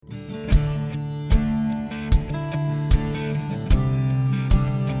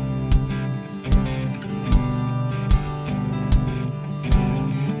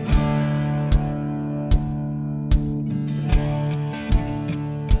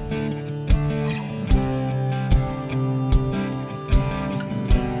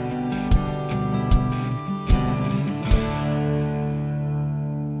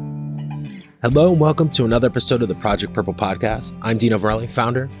Hello and welcome to another episode of the Project Purple podcast. I'm Dino Varelli,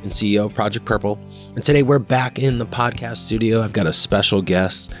 founder and CEO of Project Purple. And today we're back in the podcast studio. I've got a special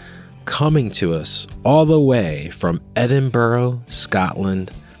guest coming to us all the way from Edinburgh, Scotland,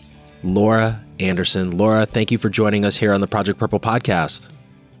 Laura Anderson. Laura, thank you for joining us here on the Project Purple podcast.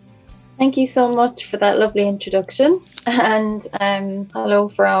 Thank you so much for that lovely introduction. And hello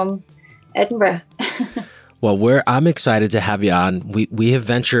from Edinburgh. Well, I'm excited to have you on. We have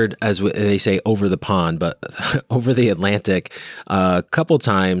ventured, as they say, over the pond, but over the Atlantic a couple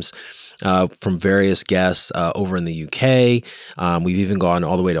times from various guests over in the UK. We've even gone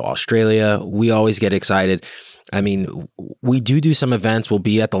all the way to Australia. We always get excited. I mean, we do some events. We'll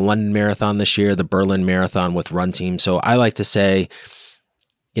be at the London Marathon this year, the Berlin Marathon with Run Team. So I like to say,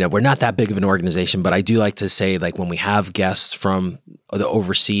 we're not that big of an organization, but I do like to say, like, when we have guests from the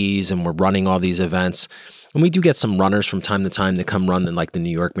overseas and we're running all these events, and we do get some runners from time to time that come run in like the New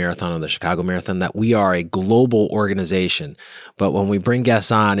York Marathon or the Chicago Marathon, that we are a global organization. But when we bring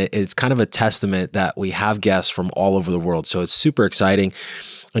guests on, it's kind of a testament that we have guests from all over the world. So it's super exciting.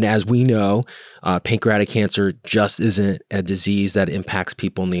 And as we know, pancreatic cancer just isn't a disease that impacts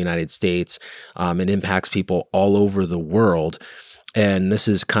people in the United States. It impacts people all over the world. And this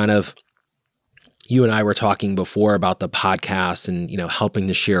is kind of, you and I were talking before about the podcast and, helping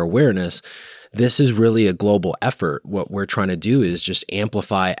to share awareness. This is really a global effort. What we're trying to do is just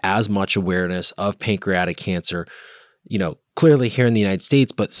amplify as much awareness of pancreatic cancer, clearly here in the United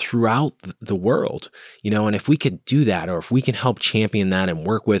States, but throughout the world, and if we could do that, or if we can help champion that and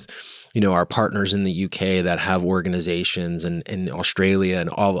work with, our partners in the UK that have organizations and in Australia and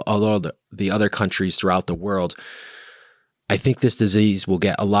all the other countries throughout the world, I think this disease will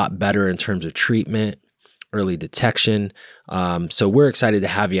get a lot better in terms of treatment, early detection. So we're excited to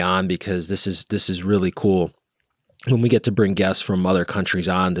have you on because this is really cool when we get to bring guests from other countries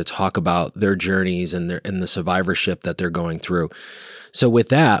on to talk about their journeys and the survivorship that they're going through. So with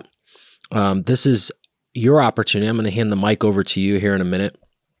that, this is your opportunity. I'm going to hand the mic over to you here in a minute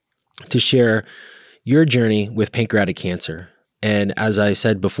to share your journey with pancreatic cancer. And as I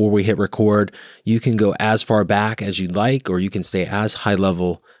said before we hit record, you can go as far back as you'd like, or you can stay as high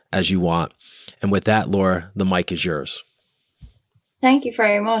level as you want. And with that, Laura, the mic is yours. Thank you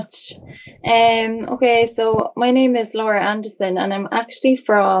very much. Okay, so my name is Laura Anderson, and I'm actually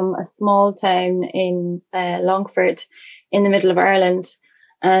from a small town in Longford in the middle of Ireland.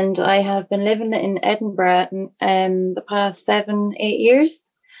 And I have been living in Edinburgh the past 7-8 years.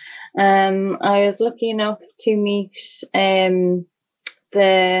 I was lucky enough to meet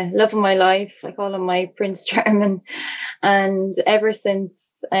the love of my life. I call him my Prince Charming. And ever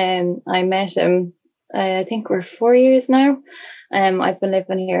since I met him, I think we're 4 years now. I've been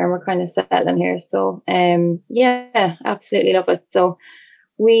living here and we're kind of settling here. So yeah, absolutely love it. So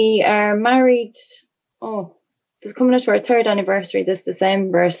we are married. It's coming up to our 3rd anniversary this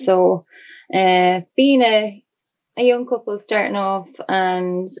December. So being a young couple starting off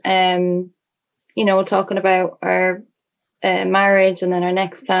and talking about our marriage, and then our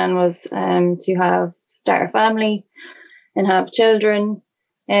next plan was to start a family and have children.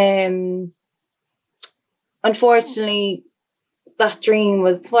 Unfortunately, that dream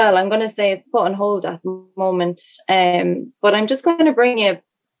was, I'm going to say it's put on hold at the moment. But I'm just going to bring you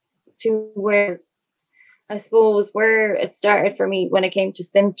to where it started for me when it came to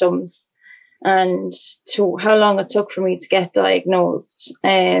symptoms and to how long it took for me to get diagnosed.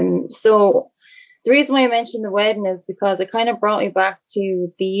 So the reason why I mentioned the wedding is because it kind of brought me back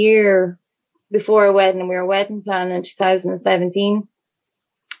to the year before our wedding. We were wedding planning in 2017.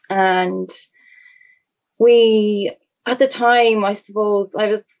 And at the time, I suppose I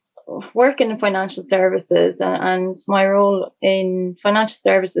was working in financial services, and my role in financial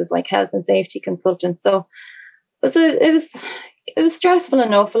services, like health and safety consultant. So it was stressful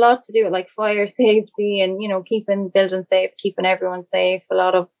enough, a lot to do with like fire safety and, keeping buildings safe, keeping everyone safe, a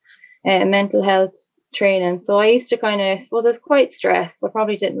lot of mental health training. So I used to I was quite stressed, but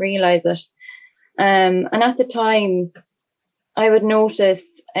probably didn't realize it. And at the time I would notice,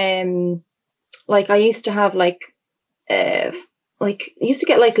 I used to have I used to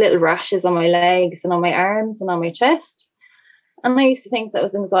get like little rashes on my legs and on my arms and on my chest. And I used to think that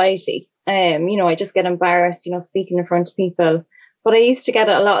was anxiety. I just get embarrassed, speaking in front of people. But I used to get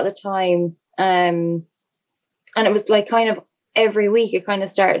it a lot of the time. And it was like kind of every week it kind of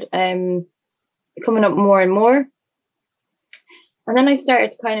started coming up more and more. And then I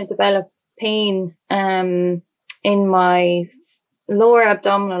started to kind of develop pain in my lower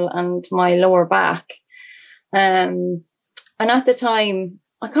abdominal and my lower back. And at the time,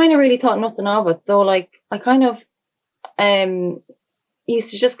 I kind of really thought nothing of it. So I kind of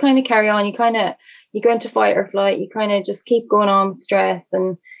used to just kind of carry on. You go into fight or flight. You kind of just keep going on with stress,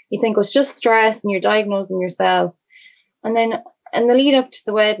 and you think, oh, it's just stress, and you're diagnosing yourself. And then in the lead up to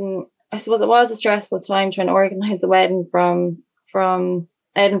the wedding, I suppose it was a stressful time trying to organise the wedding from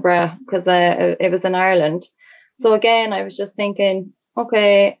Edinburgh, because it was in Ireland. So again, I was just thinking,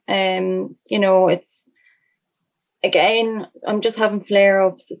 okay, it's, again, I'm just having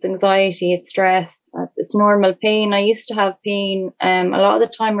flare-ups. It's anxiety, it's stress, it's normal pain. I used to have pain a lot of the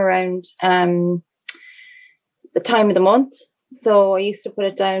time around the time of the month. So I used to put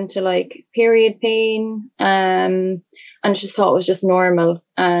it down to like period pain, and I just thought it was just normal.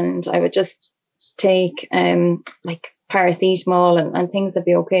 And I would just take like paracetamol and things would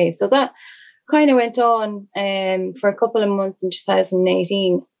be okay. So that kind of went on for a couple of months in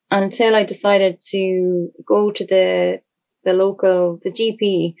 2018, until I decided to go to the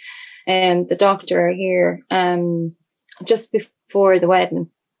GP and the doctor here just before the wedding.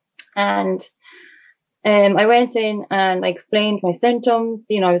 And I went in and I explained my symptoms.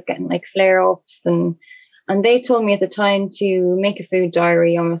 I was getting like flare-ups, and they told me at the time to make a food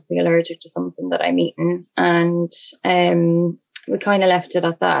diary. I must be allergic to something that I'm eating. And we kind of left it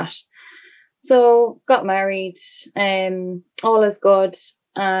at that. So got married, all is good.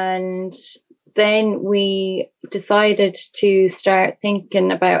 And then we decided to start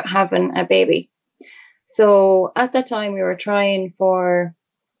thinking about having a baby. So at that time we were trying for,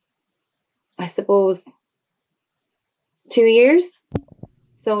 I suppose, 2 years.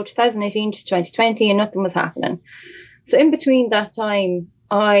 So 2018 to 2020, and nothing was happening. So in between that time,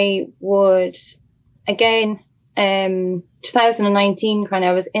 I would, again, 2019, kind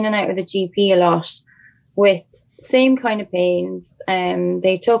of, I was in and out of the GP a lot with same kind of pains.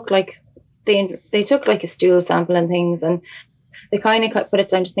 They took like a stool sample and things, and they kind of put it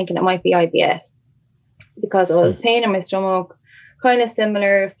down to thinking it might be IBS, because I was pain in my stomach, kind of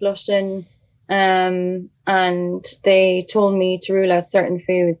similar, flushing. And they told me to rule out certain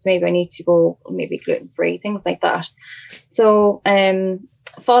foods. Maybe I need to go maybe gluten-free, things like that. So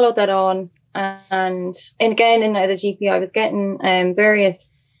followed that on, and again in the GP I was getting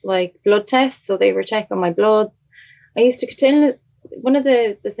various like blood tests. So they were checking my bloods. I used to continue, one of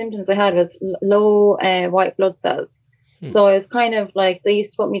the symptoms I had was low white blood cells. So I was kind of like, they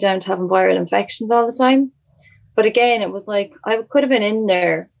used to put me down to having viral infections all the time. But again, it was like I could have been in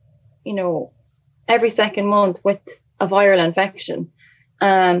there, every second month with a viral infection.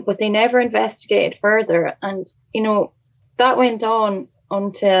 But they never investigated further. And, that went on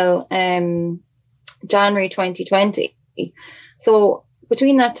until January 2020. So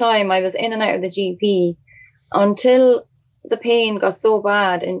between that time, I was in and out of the GP until the pain got so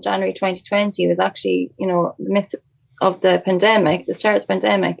bad in January 2020. It was actually, the midst of the pandemic, the start of the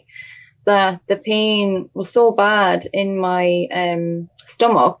pandemic, that the pain was so bad in my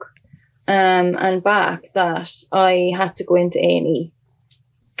stomach and back that I had to go into A&E.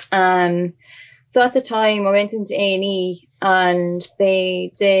 So at the time I went into A&E, and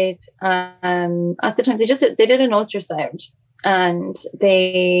they did, at the time, they did an ultrasound, and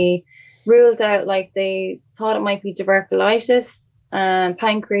they ruled out, like, they thought it might be tuberculosis,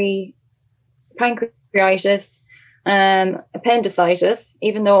 pancreatitis, appendicitis,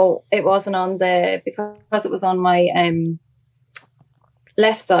 even though it wasn't because it was on my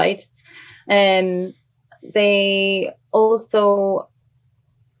left side. They also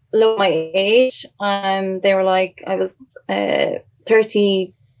looked at my age. They were like, I was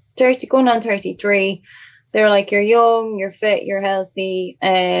 30 going on 33. They were like, you're young, you're fit, you're healthy.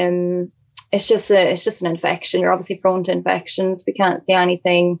 It's just an infection. You're obviously prone to infections. We can't see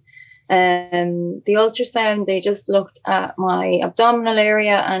anything. The ultrasound, they just looked at my abdominal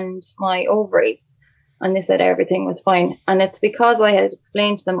area and my ovaries, and they said everything was fine. And it's because I had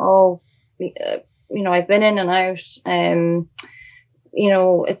explained to them, I've been in and out.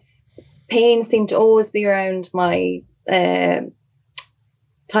 It's pain seemed to always be around my time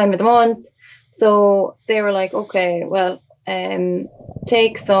of the month. So they were like, okay, well,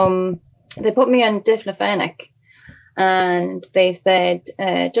 take some. They put me on diflufenic, and they said,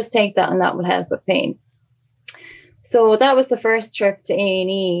 just take that, and that will help with pain. So that was the first trip to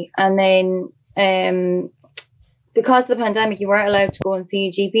A&E. And then because of the pandemic, you weren't allowed to go and see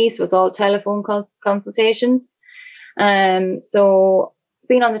a GP, so it was all telephone consultations. So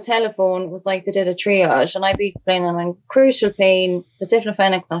being on the telephone was like they did a triage, and I'd be explaining I'm in crucial pain, the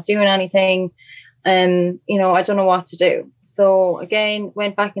diflufenic's not doing anything. I don't know what to do. So again,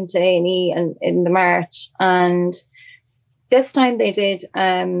 went back into A&E and in the March, and this time they did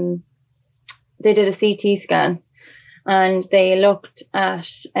a CT scan, and they looked at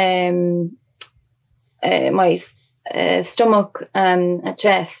my stomach and a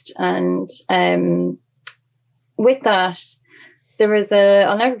chest. And with that,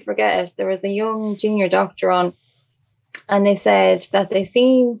 I'll never forget it, there was a young junior doctor on, and they said that they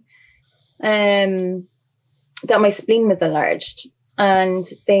seen that my spleen was enlarged, and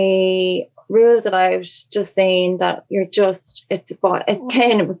they ruled it out, just saying that it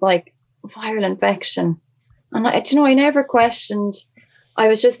was like viral infection. And I never questioned. I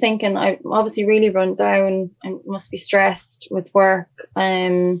was just thinking, I'm obviously really run down and must be stressed with work.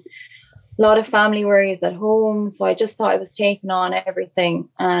 A lot of family worries at home. So I just thought I was taking on everything.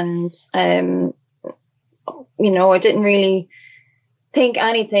 And, I didn't really think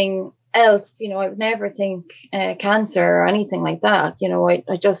anything else. I would never think cancer or anything like that.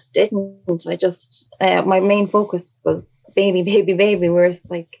 I just didn't. My main focus was baby, whereas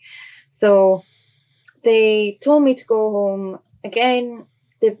so they told me to go home again.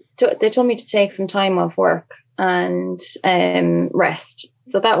 They told me to take some time off work and rest.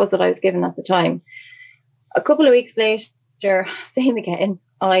 So that was what I was given at the time. A couple of weeks later, same again.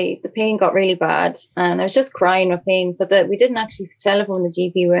 The pain got really bad, and I was just crying with pain. So that we didn't actually telephone the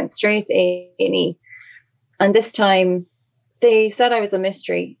GP. We went straight to A&E. And this time, they said I was a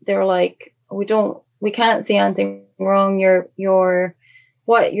mystery. They were like, we can't see anything wrong. Your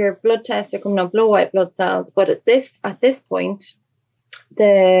blood tests are coming up low white blood cells. But at this point,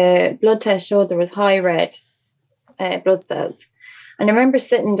 the blood test showed there was high red blood cells. And I remember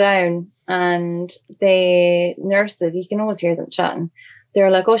sitting down, and the nurses, you can always hear them chatting. They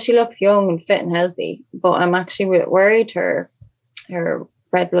were like, "Oh, she looks young and fit and healthy," but I'm actually worried her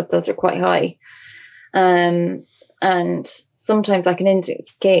red blood cells are quite high. And sometimes that can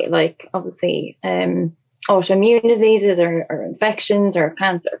indicate, like, obviously autoimmune diseases or infections or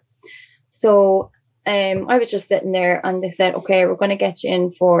cancer. So I was just sitting there, and they said, "Okay, we're going to get you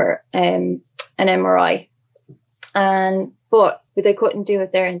in for an MRI." But they couldn't do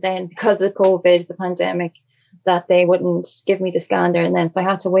it there and then because of COVID, the pandemic, that they wouldn't give me the scan there and then. So I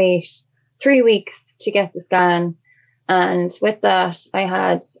had to wait 3 weeks to get the scan. And with that, I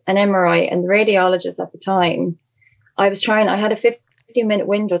had an MRI, and the radiologist at the time, I had a 15-minute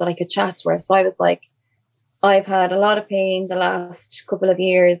window that I could chat to her. So I was like, I've had a lot of pain the last couple of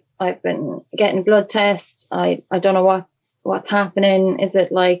years. I've been getting blood tests. I don't know what's happening. Is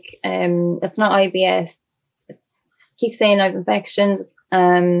it like, it's not IBS. Keep saying I have infections.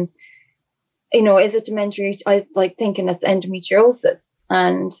 Is it dementia? I was like thinking it's endometriosis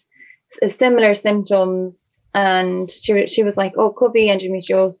and similar symptoms. And she was like, "Oh, it could be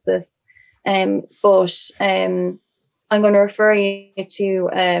endometriosis. But I'm going to refer you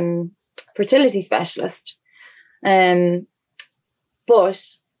to fertility specialist." But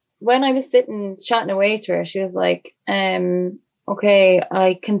when I was sitting chatting away to her, she was like, "Okay,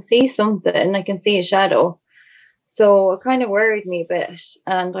 I can see something. I can see a shadow." So it kind of worried me a bit.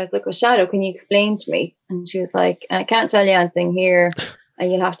 And I was like, "Well, shadow, can you explain to me?" And she was like, "I can't tell you anything here.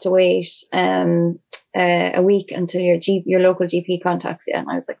 You'll have to wait a week until your local GP contacts you." And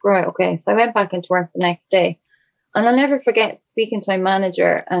I was like, "Right, okay." So I went back into work the next day. And I'll never forget speaking to my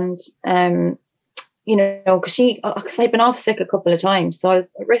manager, and, because I'd been off sick a couple of times. So I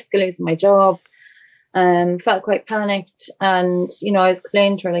was at risk of losing my job. Felt quite panicked, and I was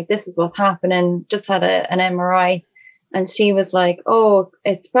explaining to her, like, this is what's happening, just had an MRI. And she was like, "Oh,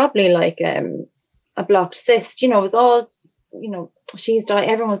 it's probably like a blocked cyst." It was all,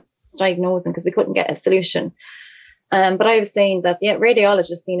 everyone was diagnosing because we couldn't get a solution. But I was saying that the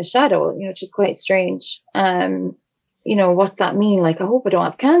radiologist seen a shadow, which is quite strange. What's that mean? Like, I hope I don't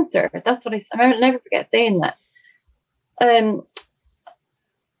have cancer. That's what I'll never forget saying that.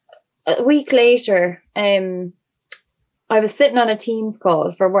 A week later, I was sitting on a Teams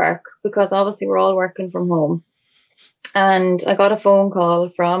call for work because obviously we're all working from home. And I got a phone call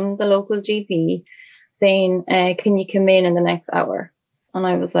from the local GP saying, "Can you come in the next hour?" And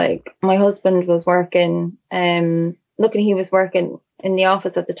I was like, my husband was working, he was working in the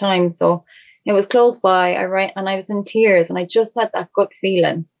office at the time. So it was close by. And I was in tears, and I just had that gut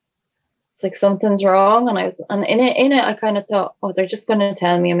feeling. It's like something's wrong. And in it, I kind of thought, oh, they're just going to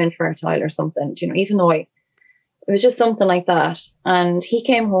tell me I'm infertile or something, even though it was just something like that. And he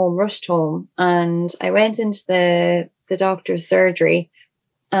came home, rushed home, and I went into the doctor's surgery,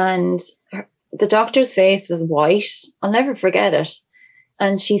 and the doctor's face was white. I'll never forget it.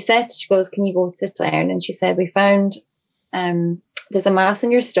 And she goes, "Can you go sit down?" And she said, "We found there's a mass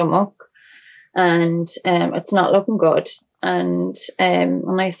in your stomach, and it's not looking good." And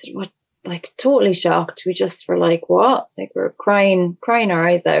I said, "What?" Like, totally shocked. We just were like, "What?" Like, we were crying our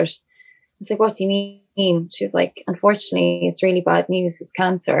eyes out. I was like, "What do you mean?" She was like, "Unfortunately, it's really bad news. It's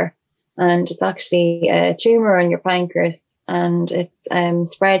cancer." and it's actually a tumor on your pancreas, and it's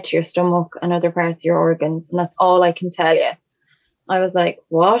spread to your stomach and other parts of your organs, and that's all I can tell you. I was like,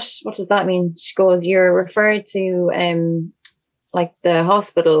 what does that mean? She goes, you're referred to like the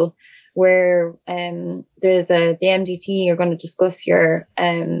hospital where there's the MDT are going to discuss your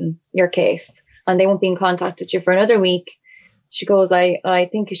case, and they won't be in contact with you for another week. She goes, I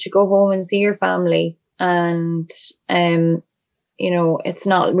think you should go home and see your family, and it's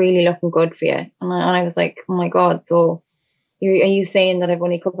not really looking good for you. And I was like, oh my God, so are you saying that I've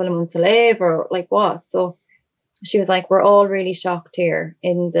only a couple of months to live, or like what? So she was like, we're all really shocked here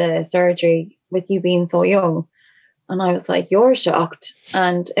in the surgery with you being so young. And I was like, you're shocked.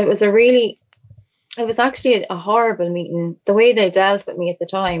 And it was actually a horrible meeting. The way they dealt with me at the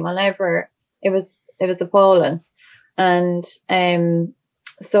time, it was appalling. And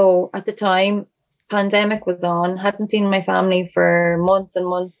so at the time, pandemic was on, hadn't seen my family for months and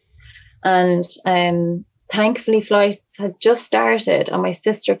months. And thankfully flights had just started, and my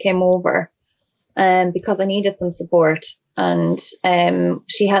sister came over because I needed some support. And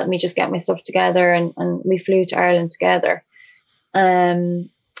she helped me just get my stuff together, and we flew to Ireland together.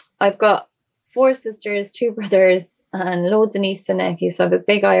 I've got 4 sisters, 2 brothers, and loads of nieces and nephews. So I have a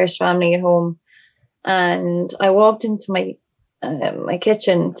big Irish family at home. And I walked into my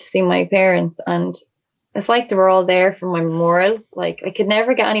kitchen to see my parents, and it's like they were all there for my memorial. Like, I could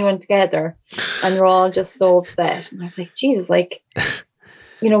never get anyone together, and they're all just so upset. And I was like, Jesus, like,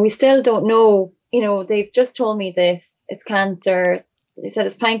 we still don't know. They've just told me this. It's cancer. They said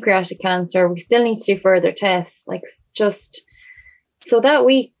it's pancreatic cancer. We still need to do further tests. Like, just so that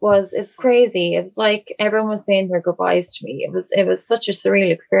week it's crazy. It was like everyone was saying their goodbyes to me. It was such a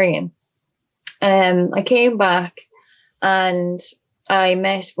surreal experience. I came back and I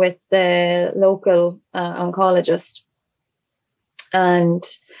met with the local oncologist, and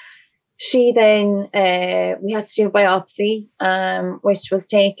she then we had to do a biopsy, which was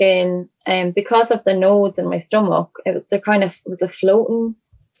taken because of the nodes in my stomach. It was a floating.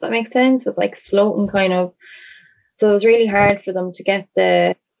 Does that make sense? It was like floating kind of. So it was really hard for them to get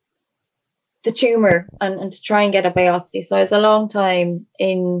the tumor and to try and get a biopsy. So it was a long time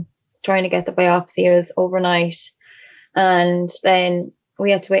in trying to get the biopsy. It was overnight, and then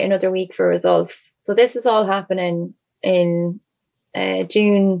we had to wait another week for results. So this was all happening in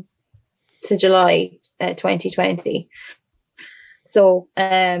June to July 2020. So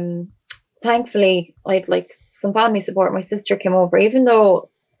thankfully I had like some family support. My sister came over, even though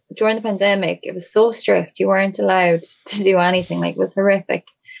during the pandemic it was so strict. You weren't allowed to do anything. Like, it was horrific,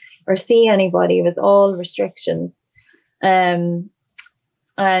 or see anybody. It was all restrictions.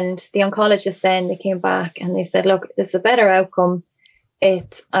 And the oncologist then, they came back and they said, look, this is a better outcome.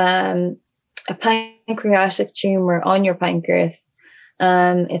 It's a pancreatic tumor on your pancreas.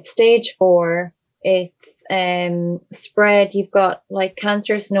 It's stage 4. It's spread. You've got like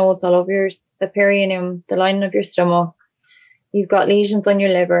cancerous nodes all over the perineum, the lining of your stomach. You've got lesions on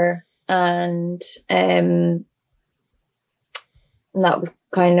your liver, and that was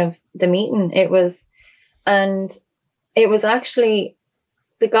kind of the meeting. It was actually,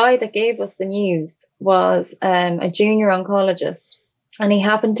 the guy that gave us the news was a junior oncologist, and he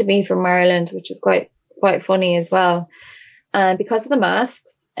happened to be from Ireland, which was quite funny as well. And because of the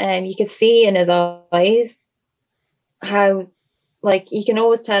masks, you could see in his eyes how, like, you can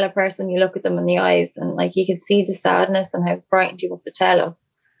always tell a person, you look at them in the eyes, and like you could see the sadness and how frightened he was to tell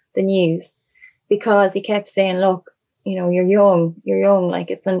us the news, because he kept saying, look, you're young, like,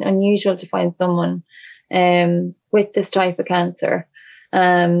 it's unusual to find someone with this type of cancer.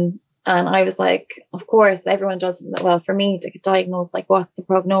 And I was like, of course, everyone does. Well, for me to get diagnosed, like, what's the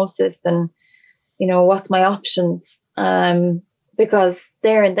prognosis, and what's my options? Because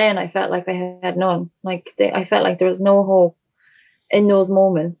there and then I felt like I had none. Like, I felt like there was no hope in those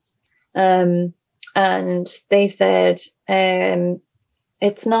moments. And they said,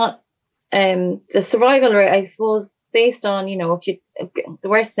 it's not the survival rate, I suppose, based on, the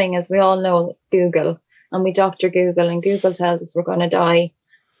worst thing is, we all know Google, and we doctor Google, and Google tells us we're going to die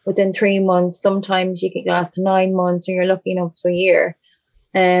within 3 months. Sometimes you can last 9 months, or you're looking up to a year.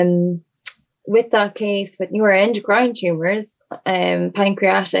 With that case, with neuroendocrine tumors,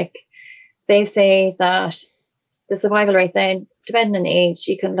 pancreatic, they say that the survival rate then, depending on age,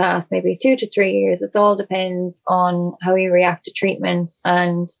 you can last maybe 2 to 3 years. It all depends on how you react to treatment.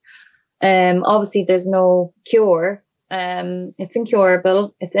 And obviously there's no cure. It's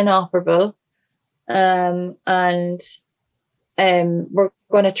incurable, it's inoperable. And we're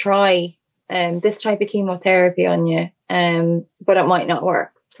going to try this type of chemotherapy on you, but it might not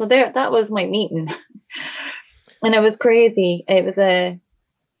work. So that was my meeting. And it was crazy. It was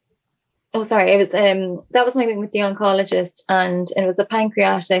oh, sorry, it was that was my meeting with the oncologist, and it was a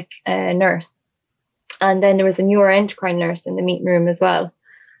pancreatic nurse, and then there was a neuroendocrine nurse in the meeting room as well.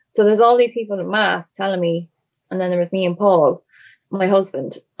 So there's all these people at mass telling me, and then there was me and Paul, my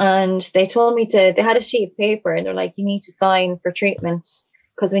husband, and they told me they had a sheet of paper, and they're like, you need to sign for treatment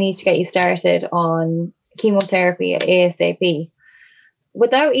because we need to get you started on chemotherapy at ASAP.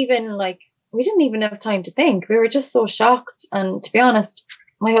 Without even we didn't even have time to think. We were just so shocked. And to be honest,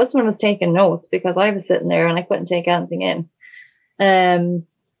 my husband was taking notes because I was sitting there and I couldn't take anything in. And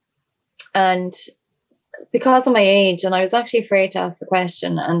because of my age, and I was actually afraid to ask the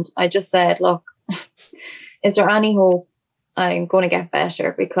question, and I just said, look, is there any hope I'm going to get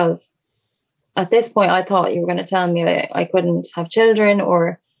better? Because at this point, I thought you were going to tell me I couldn't have children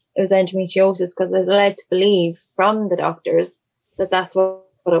or it was endometriosis, because I was led to believe from the doctors that that's what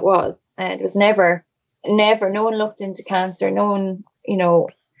it was. And it was never, no one looked into cancer. No one,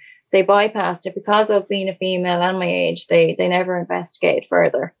 they bypassed it because of being a female and my age. They never investigated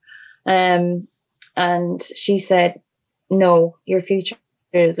further. And she said, no, your future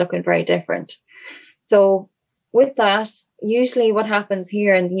is looking very different. So with that, usually what happens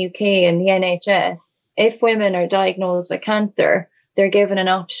here in the UK in the NHS, if women are diagnosed with cancer, they're given an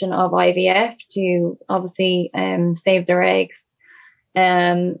option of IVF to obviously save their eggs.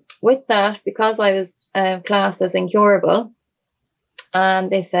 With that, because I was classed as incurable,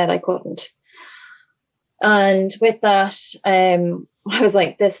 they said I couldn't. And with that, I was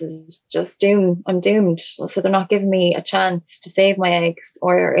like, this is just doomed. I'm doomed. So they're not giving me a chance to save my eggs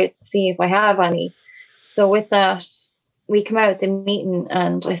or see if I have any. So with that, we come out at the meeting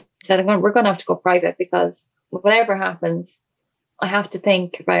and I said, we're going to have to go private because whatever happens, I have to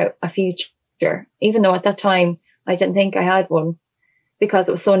think about a future. Even though at that time, I didn't think I had one because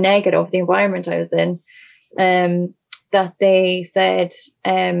it was so negative, the environment I was in, that they said,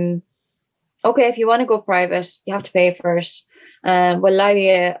 okay, if you want to go private, you have to pay first. We'll allow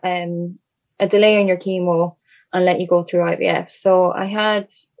you a delay on your chemo and let you go through IVF. So I had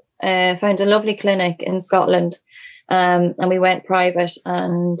found a lovely clinic in Scotland, and we went private,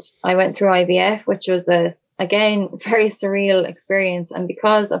 and I went through IVF, which was again very surreal experience. And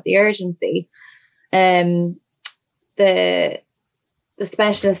because of the urgency, the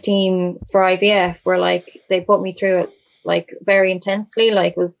specialist team for IVF were like, they put me through it very intensely,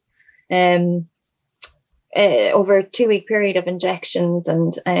 was over a 2-week period of injections.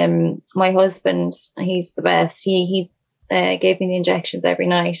 And my husband, he's the best. He gave me the injections every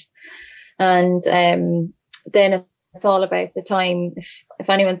night. And then it's all about the time. If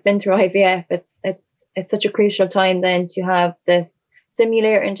anyone's been through IVF, it's such a crucial time then to have this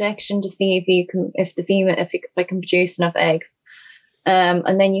stimulator injection to see if I can produce enough eggs.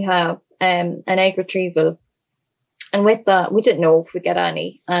 And then you have an egg retrieval. And with that, we didn't know if we get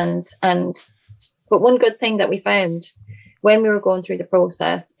any. But one good thing that we found when we were going through the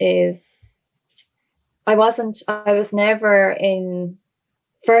process is I was never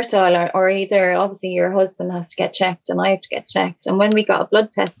infertile or either. Obviously your husband has to get checked and I have to get checked. And when we got a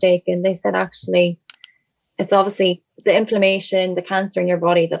blood test taken, they said, actually, it's obviously the inflammation, the cancer in your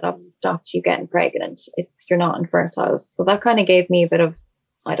body that obviously stopped you getting pregnant. You're not infertile. So that kind of gave me a bit of,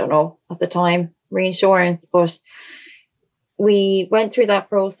 I don't know, at the time, reassurance. But we went through that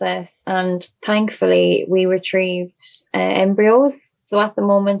process and thankfully we retrieved embryos. So at the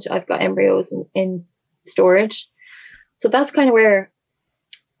moment I've got embryos in storage. So that's kind of where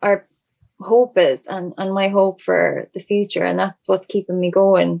our hope is and my hope for the future. And that's what's keeping me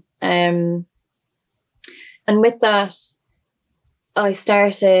going. And with that, I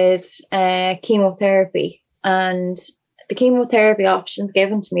started chemotherapy, and the chemotherapy options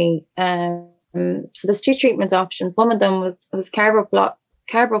given to me. So there's 2 treatment options. One of them was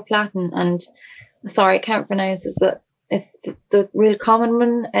carboplatin, and sorry, I can't pronounce it. It's the real common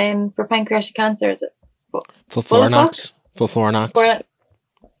one for pancreatic cancer. Is it FOLFIRINOX? FOLFIRINOX.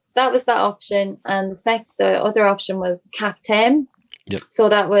 That was that option, and the other option was CAPTEM. Yep. So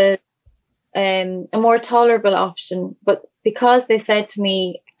that was a more tolerable option, but because they said to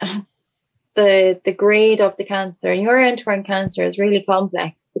me the grade of the cancer, neuroendocrine cancer, is really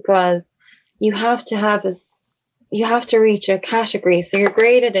complex because you have to reach a category. So you're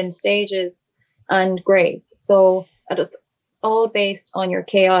graded in stages and grades. So it's all based on your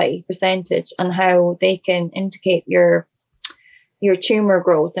KI percentage and how they can indicate your tumor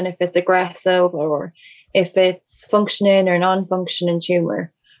growth and if it's aggressive or if it's functioning or non-functioning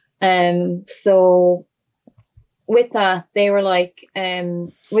tumor. So with that, they were like,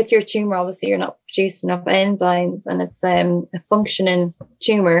 with your tumor, obviously you're not producing enough enzymes and it's a functioning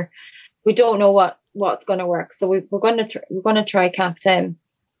tumor. We don't know what's going to work. So we're going to try CAPTEM.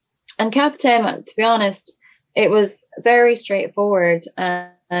 And CAPTEM, to be honest, it was very straightforward.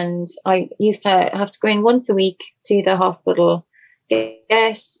 And I used to have to go in once a week to the hospital,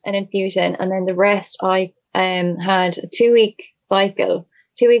 get an infusion, and then the rest I had a 2-week cycle,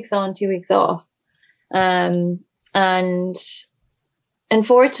 2 weeks on, 2 weeks off. And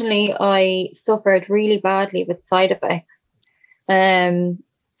unfortunately, I suffered really badly with side effects.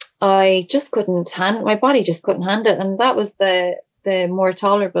 I just couldn't handle, my body just couldn't handle it. And that was the more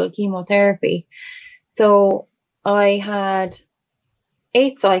tolerable chemotherapy. So I had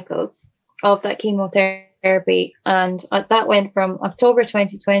 8 cycles of that chemotherapy. And that went from October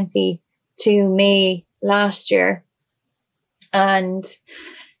 2020 to May last year. And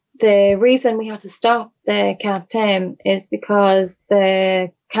the reason we had to stop the CAPTEM is because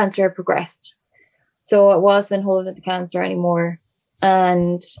the cancer progressed. So it wasn't holding the cancer anymore.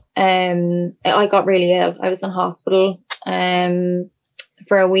 And I got really ill. I was in hospital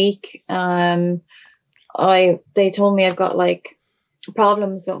for a week. They told me I've got like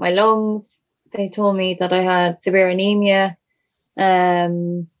problems with my lungs. They told me that I had severe anemia.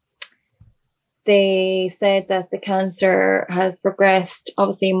 They said that the cancer has progressed,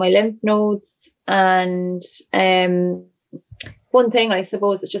 obviously, in my lymph nodes. And one thing I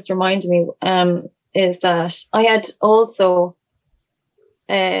suppose it's just reminded me is that I had also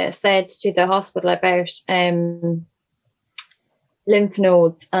said to the hospital about lymph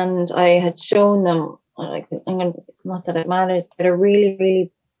nodes, and I had shown them, not that it matters, but a really,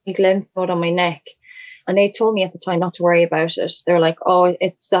 really big lymph node on my neck. And they told me at the time not to worry about it. They're like, oh,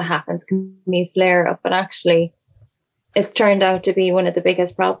 that happens, can be flare up. But actually, it's turned out to be one of the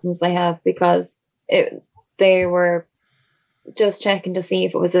biggest problems I have, because they were just checking to see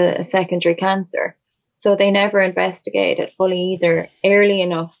if it was a secondary cancer. So they never investigated fully either early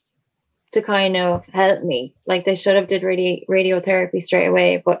enough to kind of help me. Like they should have did radiotherapy straight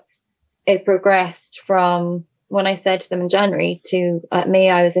away, but it progressed from when I said to them in January to May,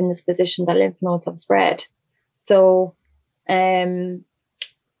 I was in this position that lymph nodes have spread. So I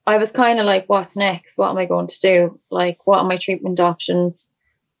was kind of like, what's next? What am I going to do? Like, what are my treatment options?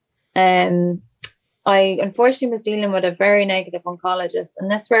 I unfortunately was dealing with a very negative oncologist,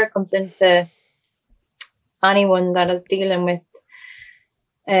 and that's where it comes into anyone that is dealing with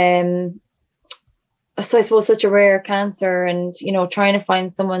so I suppose such a rare cancer, and trying to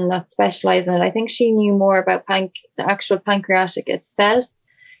find someone that specializes in it. I think she knew more about the actual pancreatic itself.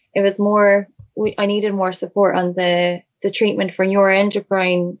 It was more, I needed more support on the treatment for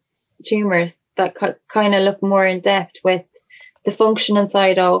neuroendocrine tumors that kind of look more in depth with the functional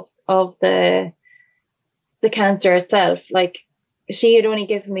side of the cancer itself. Like, she had only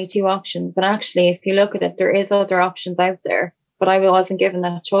given me 2 options, but actually, if you look at it, there is other options out there, but I wasn't given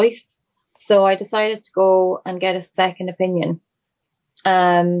that choice. So I decided to go and get a second opinion.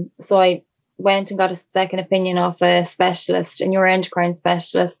 So I went and got a second opinion of a specialist, a neuroendocrine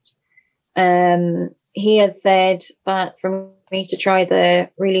specialist. He had said that for me to try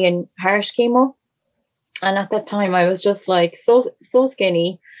the really harsh chemo. And at that time, I was just like so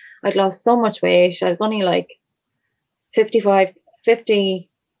skinny. I'd lost so much weight. I was only like 53,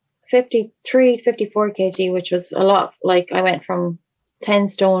 54 kg, which was a lot. Like, I went from 10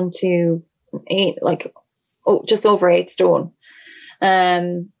 stone to 8, just over 8 stone.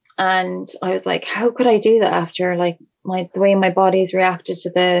 And I was like, how could I do that after like the way my body's reacted to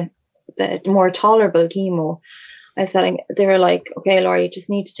the more tolerable chemo? I said, they were like, okay, Laura, you just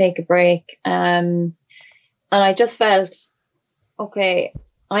need to take a break. And I just felt, okay,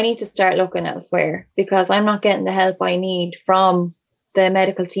 I need to start looking elsewhere, because I'm not getting the help I need from the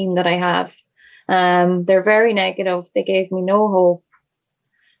medical team that I have. They're very negative. They gave me no hope.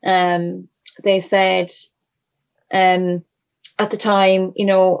 They said, at the time,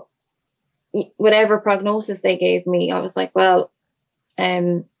 whatever prognosis they gave me, I was like, well,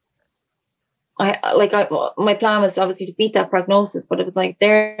 my plan was obviously to beat that prognosis, but it was like,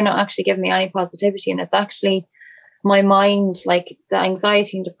 they're not actually giving me any positivity. And it's actually my mind, like the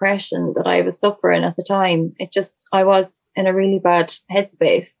anxiety and depression that I was suffering at the time. I was in a really bad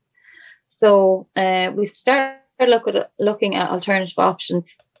headspace. So we started looking at alternative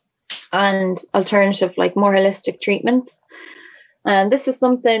options and alternative, like more holistic treatments. And this is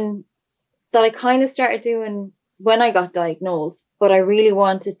something that I kind of started doing when I got diagnosed, but I really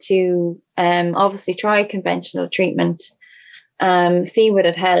wanted to obviously try conventional treatment, see would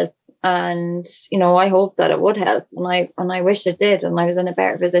it help. And, I hope that it would help. And I wish it did. And I was in a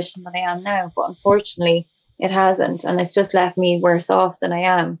better position than I am now. But unfortunately, it hasn't. And it's just left me worse off than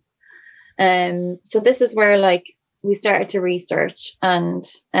I am. So this is where, like, we started to research, and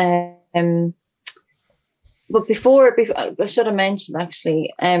but before I should have mentioned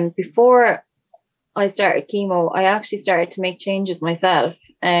actually, before I started chemo, I actually started to make changes myself.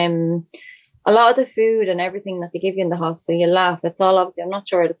 A lot of the food and everything that they give you in the hospital, you laugh. It's all obviously, I'm not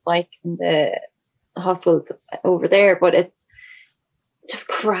sure what it's like in the hospitals over there, but it's just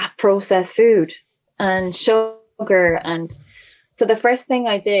crap processed food and sugar. And so the first thing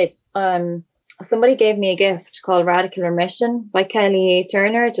I did, somebody gave me a gift called Radical Remission by Kelly A.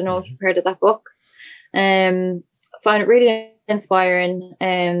 Turner. I don't know if you've heard of that book. I found it really inspiring.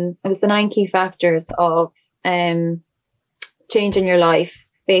 It was the 9 key factors of changing your life,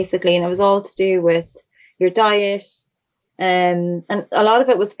 basically, and it was all to do with your diet, and a lot of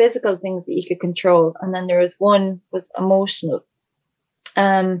it was physical things that you could control, and then there was one was emotional.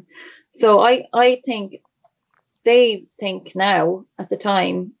 So I think they think now, at the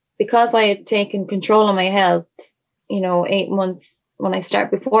time, because I had taken control of my health, 8 months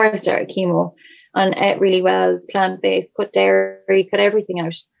before I started chemo, and ate really well, plant-based, cut dairy, cut everything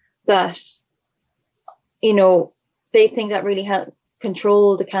out, that, they think that really helped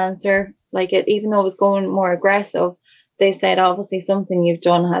control the cancer. Like, it, even though it was going more aggressive, they said obviously something you've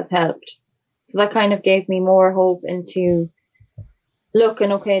done has helped. So that kind of gave me more hope into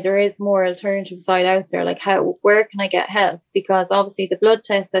looking, okay, there is more alternative side out there. Like, where can I get help? Because obviously the blood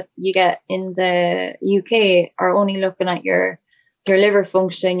tests that you get in the UK are only looking at your liver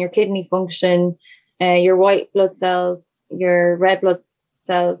function, your kidney function, your white blood cells, your red blood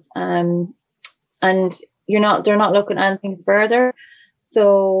cells, and they're not looking at anything further.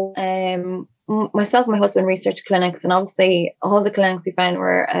 So myself and my husband researched clinics, and obviously all the clinics we found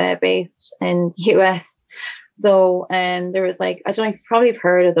were based in the US. So there was, like, I don't know, you've probably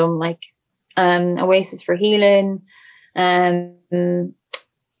heard of them, like Oasis for Healing. There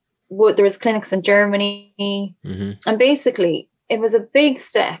was clinics in Germany. And basically it was a big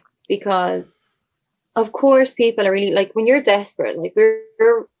step, because of course people are really, like, when you're desperate, like, we're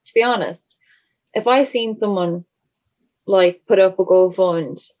to be honest, if I seen someone like put up a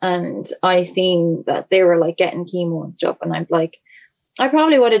GoFund and I seen that they were like getting chemo and stuff, and I'm like, I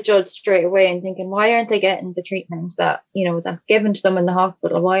probably would have judged straight away and thinking, why aren't they getting the treatment that, that's given to them in the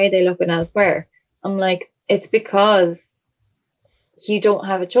hospital? Why are they looking elsewhere? I'm like, it's because you don't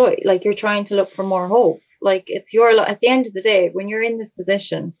have a choice. Like, you're trying to look for more hope. Like, it's at the end of the day, when you're in this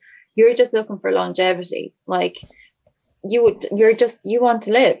position, you're just looking for longevity. Like, you want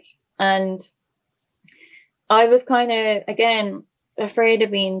to live. And I was kind of, again, afraid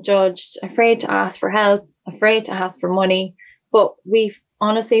of being judged, afraid to ask for help, afraid to ask for money. But we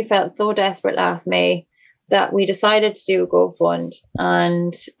honestly felt so desperate last May that we decided to do a GoFund,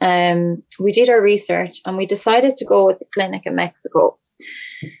 and we did our research, and we decided to go with the clinic in Mexico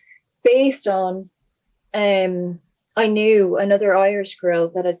based on, I knew another Irish girl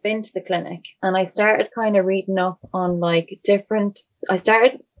that had been to the clinic, and I started kind of reading up on I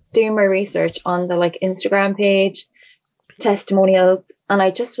started doing my research on the Instagram page, testimonials, and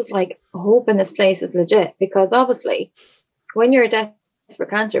I just was like, hoping this place is legit, because obviously when you're a desperate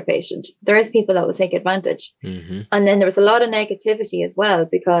cancer patient, there is people that will take advantage. And then there was a lot of negativity as well,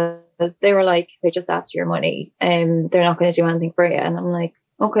 because they were like, they're just after your money and they're not going to do anything for you. And I'm like,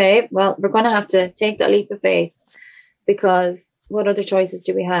 okay, well, we're going to have to take that leap of faith, because what other choices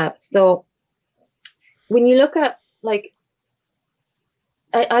do we have? So when you look at,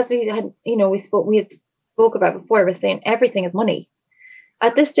 as we had, we had spoke about before, we're saying everything is money.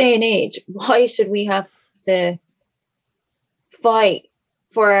 At this day and age, why should we have to fight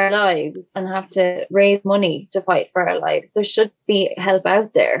for our lives and have to raise money to fight for our lives? There should be help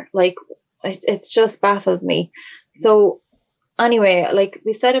out there. Like, it just baffles me. So anyway,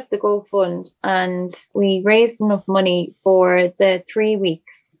 we set up the GoFund, and we raised enough money for the 3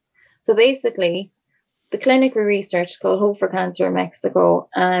 weeks. So basically, the clinic we researched, called Hope for Cancer in Mexico,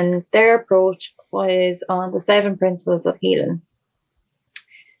 and their approach was on the 7 principles of healing.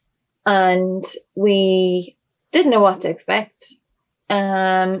 And we didn't know what to expect.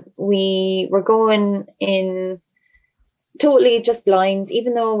 We were going in totally just blind,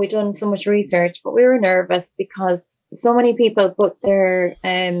 even though we'd done so much research, but we were nervous because so many people put their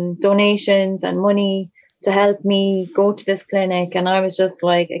donations and money to help me go to this clinic, and I was just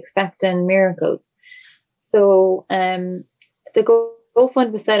expecting miracles. So the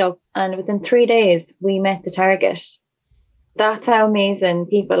GoFund was set up, and within 3 days we met the target. That's how amazing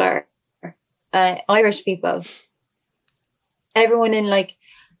people are. Irish people, everyone in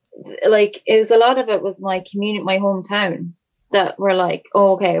it was, a lot of it was my community, my hometown, that were like,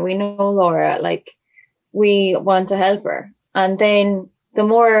 oh, okay, we know Laura, we want to help her. And then the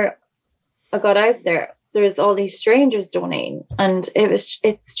more I got out there, there's all these strangers donating, and it's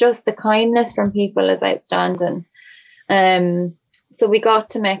just the kindness from people is outstanding. So we got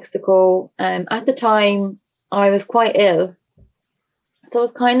to Mexico. At the time, I was quite ill, so it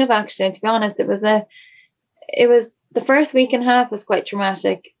was kind of, actually, to be honest, it was the first week and a half was quite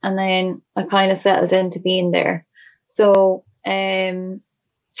traumatic, and then I kind of settled into being there. So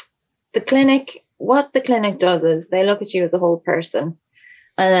what the clinic does is they look at you as a whole person,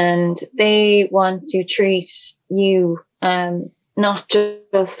 and they want to treat you, not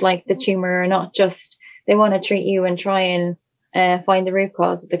just like the tumor, they want to treat you and try and find the root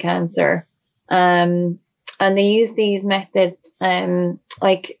cause of the cancer. And they use these methods,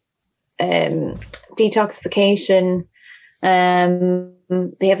 like detoxification.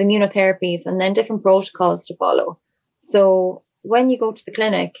 They have immunotherapies, and then different protocols to follow. So when you go to the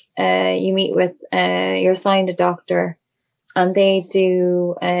clinic, you meet with your assigned doctor, and they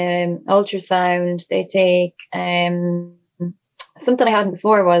do ultrasound. They take something I hadn't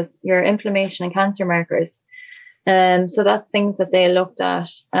before was your inflammation and cancer markers. So that's things that they looked at.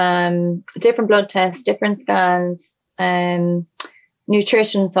 Different blood tests, different scans,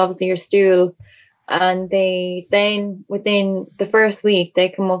 nutrition, so obviously your stool. And they then, within the first week, they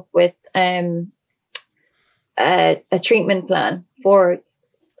come up with a treatment plan for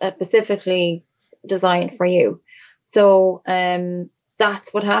specifically designed for you. So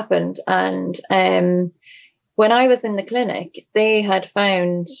that's what happened. And when I was in the clinic, they had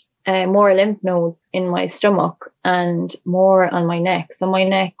found more lymph nodes in my stomach and more on my neck. So my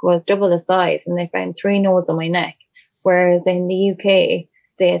neck was double the size, and they found 3 nodes on my neck. Whereas in the UK,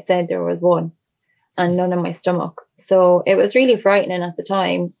 they had said there was 1 and none in my stomach. So it was really frightening at the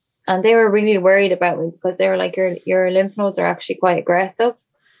time. And they were really worried about me, because they were like, your lymph nodes are actually quite aggressive.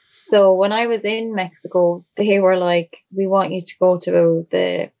 So when I was in Mexico, they were like, we want you to go to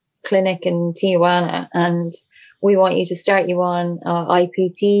the clinic in Tijuana, and we want you to start you on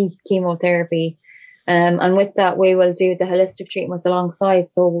IPT chemotherapy. And with that, we will do the holistic treatments alongside.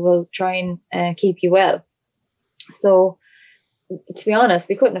 So we'll try and keep you well. So to be honest,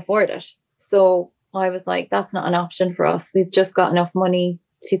 we couldn't afford it. So I was like, that's not an option for us. We've just got enough money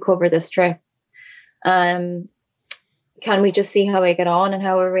to cover this trip. Can we just see how I get on and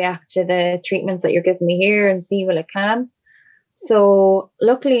how I react to the treatments that you're giving me here, and see will it can? So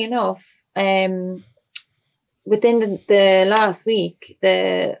luckily enough, within the last week,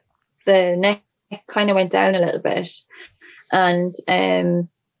 the neck kind of went down a little bit, and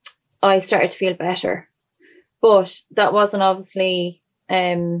I started to feel better. But that wasn't obviously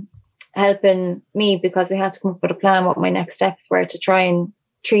helping me, because we had to come up with a plan what my next steps were to try and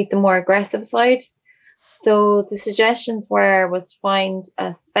treat the more aggressive side. So the suggestions was find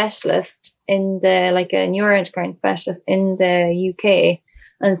a specialist in like a neuroendocrine specialist in the UK,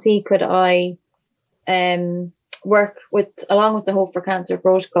 and see could I work along with the Hope for Cancer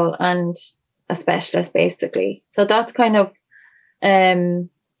protocol and a specialist, basically. So that's kind of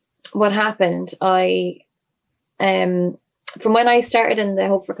what happened. From when I started in the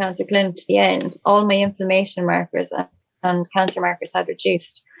Hope for Cancer clinic to the end, all my inflammation markers and cancer markers had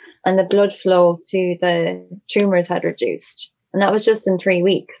reduced, and the blood flow to the tumors had reduced. And that was just in 3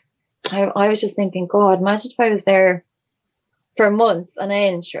 weeks. I was just thinking, God, imagine if I was there for months on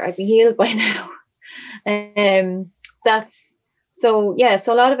end, sure, I'd be healed by now. So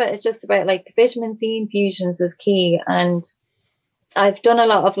a lot of it is just about like vitamin C infusions is key. And I've done a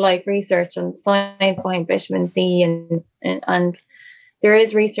lot of like research on science behind vitamin C, and there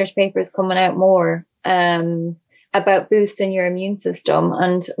is research papers coming out more about boosting your immune system.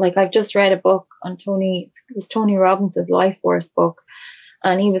 And like, I've just read a book on Tony Robbins' Life Force book,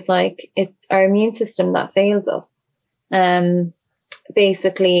 and he was like, it's our immune system that fails us,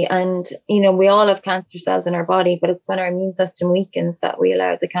 basically. And we all have cancer cells in our body, but it's when our immune system weakens that we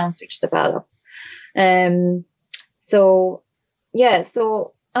allow the cancer to develop. So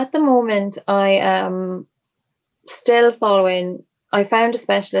at the moment, I am still following. I found a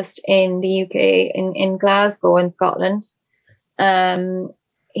specialist in the UK, in Glasgow in Scotland.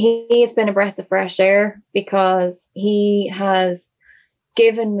 He has been a breath of fresh air, because he has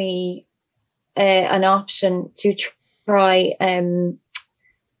given me an option to try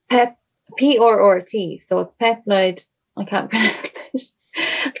PRRT. So it's peptide, I can't pronounce it.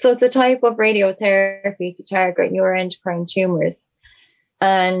 So it's a type of radiotherapy to target neuroendocrine tumors.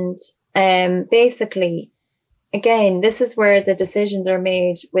 And basically, again, this is where the decisions are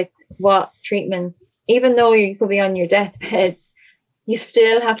made with what treatments. Even though you could be on your deathbed, you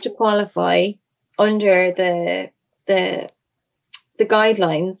still have to qualify under the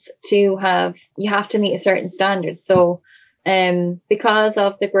guidelines you have to meet a certain standard. So because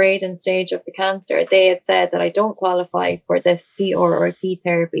of the grade and stage of the cancer, they had said that I don't qualify for this PRRT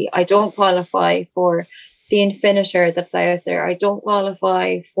therapy. I don't qualify for the Infinitor that's out there. I don't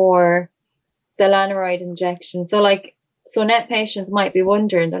qualify for the Lanaroid injection. So net patients might be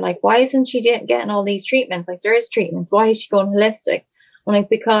wondering, they're like, why isn't she getting all these treatments? Like, there is treatments. Why is she going holistic? I'm like,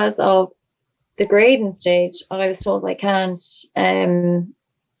 because of the grading stage, I was told I can't,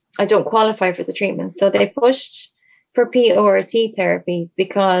 I don't qualify for the treatment. So they pushed for PRRT therapy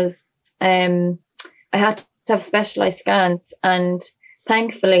because I had to have specialized scans. And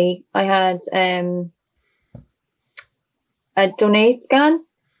thankfully, I had a donate scan.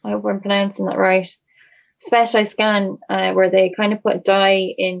 I hope I'm pronouncing that right. Specialized scan where they kind of put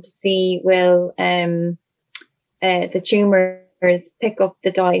dye in to see will the tumors pick up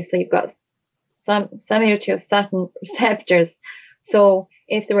the dye. So you've got some semiotostatin receptors. So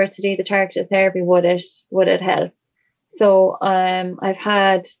if they were to do the targeted therapy, would it help? So I've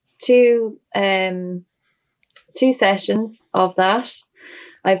had two sessions of that.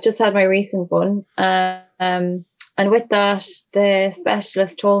 I've just had my recent one. And with that, the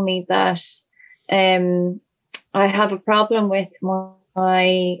specialist told me that I have a problem with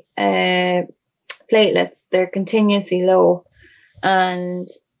my platelets. They're continuously low. And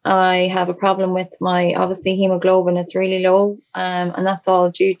I have a problem with my, obviously, hemoglobin. It's really low. And that's all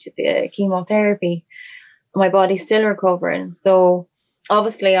due to the chemotherapy. My body's still recovering. So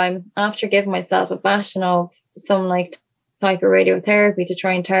obviously I'm after giving myself a bashing of some like type of radiotherapy to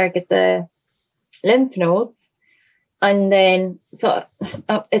try and target the lymph nodes. And then, so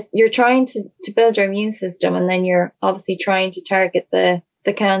you're trying to build your immune system, and then you're obviously trying to target the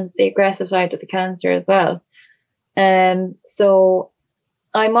aggressive side of the cancer as well. So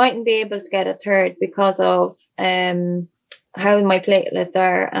I mightn't be able to get a third because of how my platelets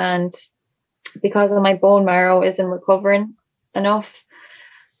are, and because of my bone marrow isn't recovering enough.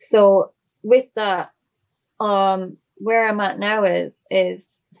 So with that, where I'm at now is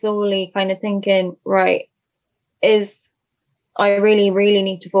solely kind of thinking, right, I really, really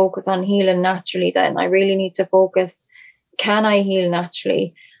need to focus on healing naturally then. I really need to focus, can I heal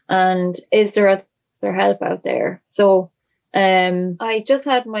naturally? And is there other help out there? So I just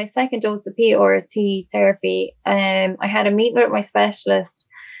had my second dose of PRRT therapy. I had a meeting with my specialist,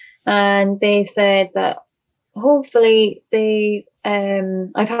 and they said that hopefully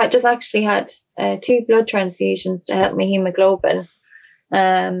I've just actually had 2 blood transfusions to help my hemoglobin.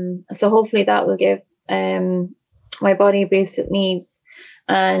 So hopefully that will give my body a boost it needs.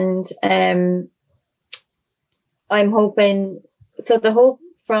 And I'm hoping, so the hope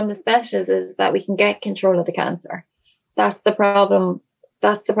from the specialist is that we can get control of the cancer. That's the problem.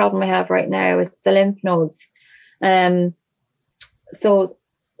 That's the problem I have right now. It's the lymph nodes. So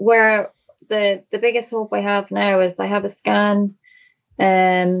where the biggest hope I have now is I have a scan.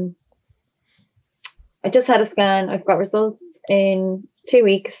 I just had a scan. I've got results in 2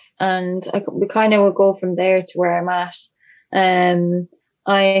 weeks, and we kind of will go from there to where I'm at.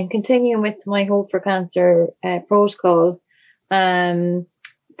 I am continuing with my Hope for Cancer protocol.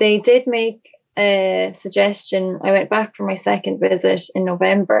 They did make a suggestion. I went back for my second visit in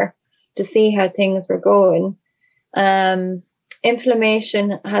November to see how things were going.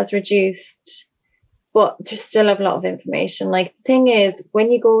 Inflammation has reduced, but there's still a lot of inflammation. Like, the thing is,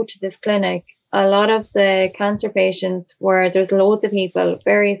 when you go to this clinic, a lot of the cancer patients, where there's loads of people,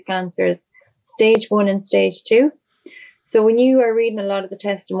 various cancers, stage 1 and stage 2. So when you are reading a lot of the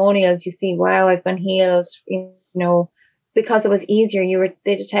testimonials, you see, wow, I've been healed, because it was easier.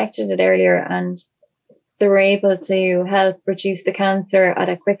 They detected it earlier, and they were able to help reduce the cancer at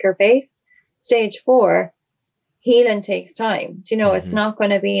a quicker pace. Stage 4, healing takes time. It's not going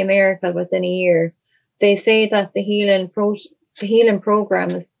to be a miracle within a year. They say that the healing program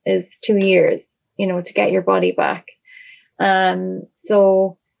is 2 years, to get your body back.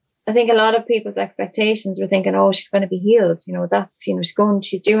 So I think a lot of people's expectations were thinking, oh, she's going to be healed.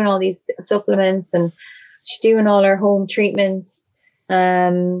 She's doing all these supplements, and she's doing all her home treatments.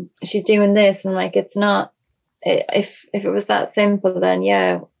 She's doing this, and like, it's not. If it was that simple, then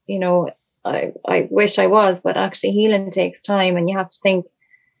yeah, I wish I was, but actually healing takes time, and you have to think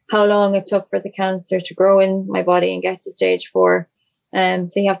how long it took for the cancer to grow in my body and get to stage 4. So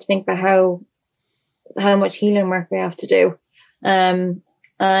you have to think about how much healing work we have to do. And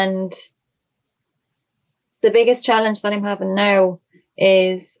the biggest challenge that I'm having now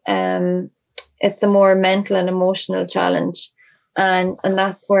is it's the more mental and emotional challenge. And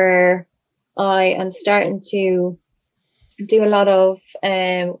that's where I am starting to do a lot of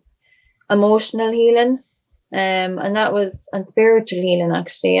emotional healing. And that was and spiritual healing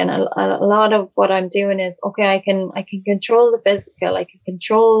actually. And a lot of what I'm doing is okay. I can control the physical. I can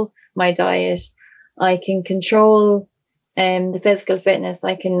control my diet. I can control the physical fitness.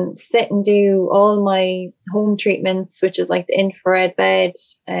 I can sit and do all my home treatments, which is like the infrared bed,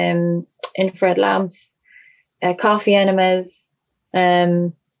 infrared lamps, coffee enemas,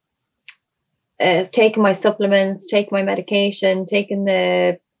 taking my supplements, taking my medication, taking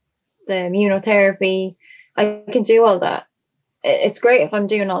the immunotherapy. I can do all that. It's great if I'm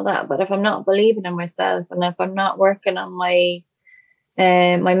doing all that, but if I'm not believing in myself and if I'm not working on my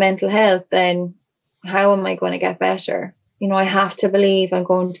my mental health, then how am I going to get better? I have to believe I'm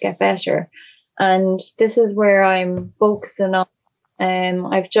going to get better. And this is where I'm focusing on.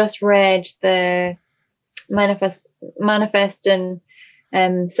 I've just read the manifesting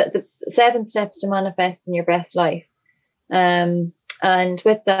the 7 steps to manifesting your best life. And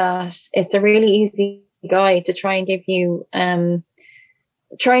with that, it's a really easy guide to try and give you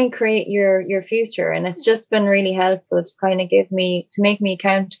try and create your future. And it's just been really helpful to kind of make me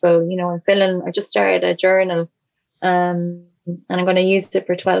accountable. And I just started a journal, and I'm going to use it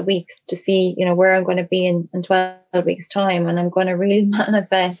for 12 weeks to see where I'm going to be in 12 weeks time, and I'm going to really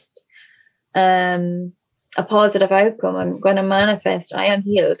manifest a positive outcome. I'm going to manifest I am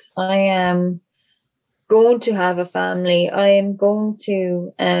healed. I am going to have a family. I am going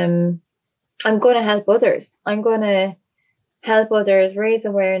to I'm going to help others. I'm going to help others, raise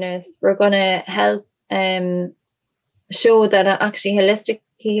awareness. We're going to help show that actually holistic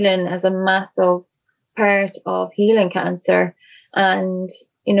healing is a massive part of healing cancer. And,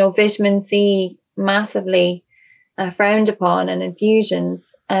 vitamin C massively frowned upon, and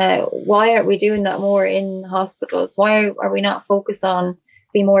infusions. Why aren't we doing that more in hospitals? Why are we not focused on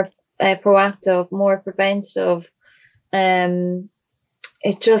being more proactive, more preventative?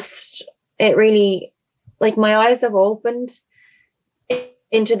 It really, like, my eyes have opened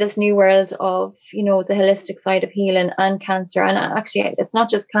into this new world of, the holistic side of healing and cancer. And actually, it's not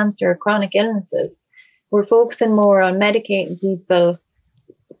just cancer, chronic illnesses. We're focusing more on medicating people.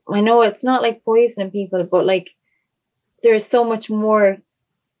 I know it's not like poisoning people, but like, there's so much more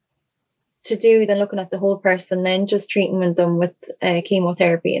to do than looking at the whole person, then just treating them with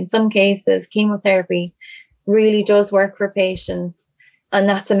chemotherapy. In some cases, chemotherapy really does work for patients. And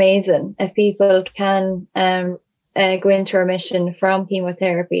that's amazing if people can go into remission from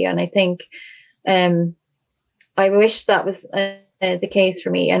chemotherapy. And I think I wish that was the case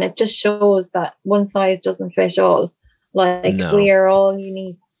for me. And it just shows that one size doesn't fit all. Like, no. We are all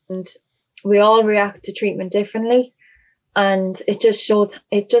unique and we all react to treatment differently. And it just shows,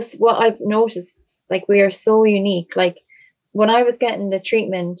 what I've noticed, like, we are so unique. Like, when I was getting the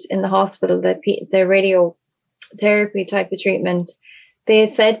treatment in the hospital, the radiotherapy type of treatment, they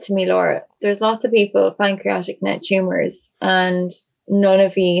had said to me, Laura, there's lots of people with pancreatic net tumors and none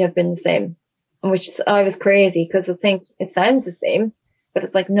of you have been the same. I was crazy because I think it sounds the same, but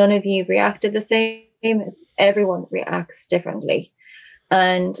it's like none of you reacted the same. Everyone reacts differently.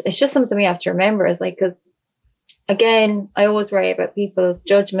 And it's just something we have to remember, is like, because again, I always worry about people's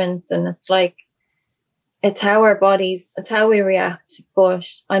judgments, and it's like, it's how we react. But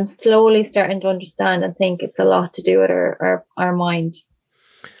I'm slowly starting to understand and think it's a lot to do with our mind.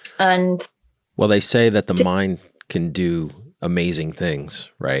 And well, they say that the mind can do amazing things,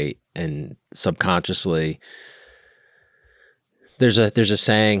 right? And subconsciously, there's a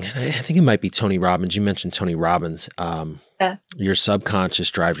saying, I think it might be Tony Robbins. You mentioned Tony Robbins. Your subconscious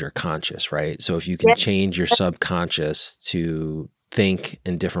drives your conscious, right? So if you can change your subconscious to think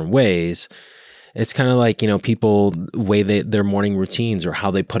in different ways, it's kind of like, people, way their morning routines or how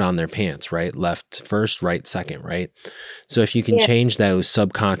they put on their pants, right? Left first, right second, right? So if you can change those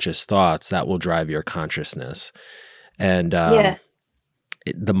subconscious thoughts, that will drive your consciousness. And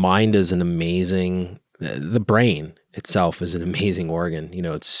the mind is an amazing, the brain itself is an amazing organ.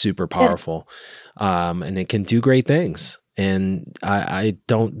 It's super powerful, and it can do great things. And I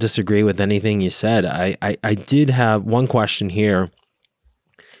don't disagree with anything you said. I did have one question here.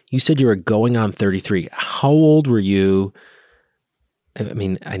 You said you were going on 33. How old were you? I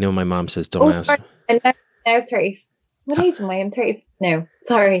mean, I know my mom says don't ask. Sorry. I'm now 30. What age am I? I'm 30. No,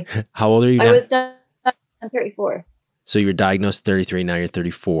 sorry. How old are you now? I was done. I'm 34. So you were diagnosed 33. Now you're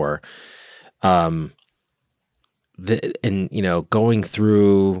 34. And going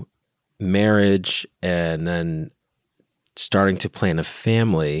through marriage and then starting to plan a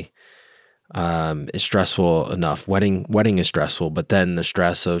family is stressful enough. Wedding is stressful, but then the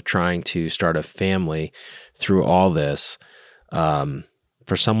stress of trying to start a family through all this,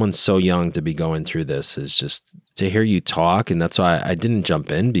 for someone so young to be going through this, is just to hear you talk. And that's why I didn't jump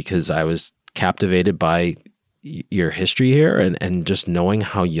in, because I was captivated by your history here, and just knowing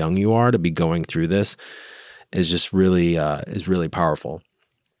how young you are to be going through this is just really powerful.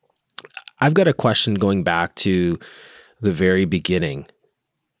 I've got a question going back to the very beginning,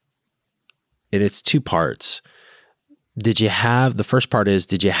 and it's two parts. The first part is,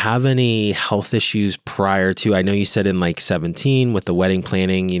 did you have any health issues prior to? I know you said in like 17 with the wedding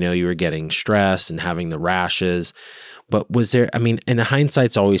planning, you were getting stressed and having the rashes, but was there, I mean, and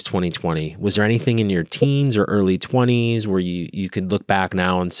hindsight's always 2020. Was there anything in your teens or early 20s where you could look back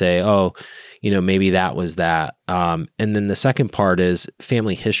now and say, oh, maybe that was that. And then the second part is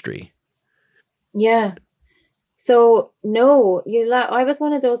family history. Yeah. So no, I was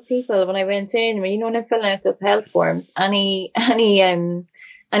one of those people when I went in, when I'm filling out those health forms, any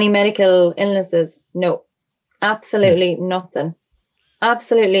medical illnesses, no, absolutely nothing.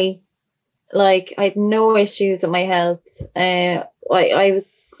 Absolutely. Like, I had no issues with my health. I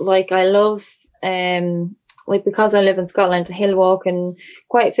love, because I live in Scotland, hill walk and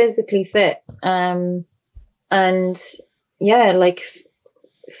quite physically fit. And yeah, like,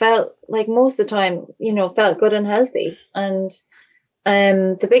 felt like most of the time, felt good and healthy. And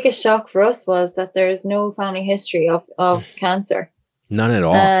the biggest shock for us was that there's no family history of cancer. None at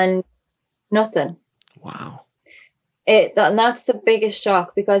all. And nothing. Wow. And that's the biggest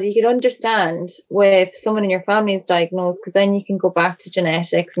shock, because you could understand if someone in your family is diagnosed, because then you can go back to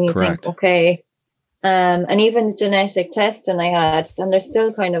genetics and you Correct. think, okay. And even the genetic testing I had, and they're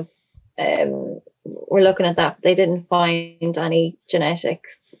still kind of, we're looking at that. They didn't find any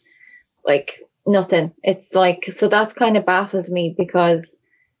genetics, like nothing. It's like, so that's kind of baffled me, because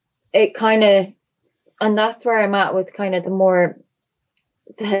it kind of, and that's where I'm at with kind of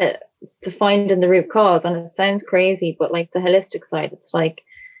the finding the root cause. And it sounds crazy, but like the holistic side, it's like,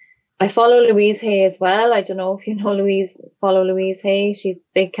 I follow Louise Hay as well. I don't know if you know follow Louise Hay. She's a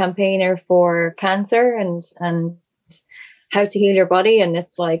big campaigner for cancer and how to heal your body. And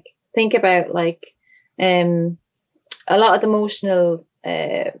it's like, think about like a lot of the emotional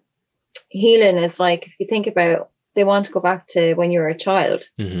healing is like, if you think about, they want to go back to when you were a child.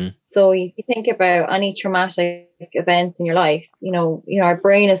 Mm-hmm. So if you think about any traumatic events in your life, our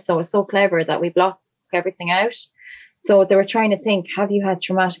brain is so clever that we block everything out. So they were trying to think, have you had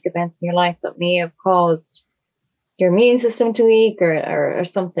traumatic events in your life that may have caused your immune system to weak or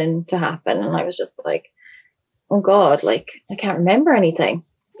something to happen? And I was just like, oh God, like I can't remember anything.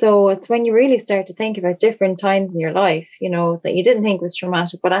 So it's when you really start to think about different times in your life, that you didn't think was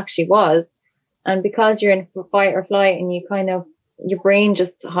traumatic, but actually was. And because you're in fight or flight and you kind of, your brain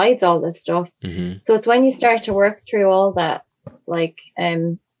just hides all this stuff. Mm-hmm. So it's when you start to work through all that, like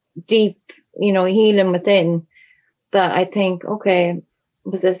deep, healing within, that I think, okay,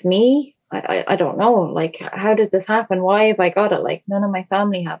 was this me? I don't know. Like, how did this happen? Why have I got it? Like, none of my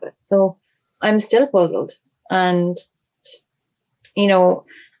family have it. So I'm still puzzled. And,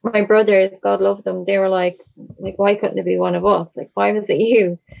 my brothers, God love them, they were like, why couldn't it be one of us? Like, why was it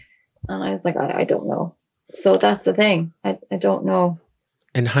you? And I was like, I don't know. So that's the thing. I don't know.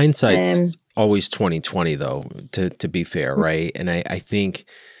 And hindsight's always 2020 though, to be fair, right? And I think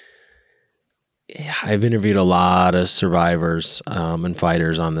I've interviewed a lot of survivors and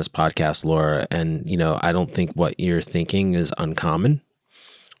fighters on this podcast, Laura, and I don't think what you're thinking is uncommon,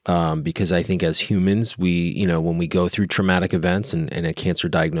 because I think as humans, we, when we go through traumatic events, and a cancer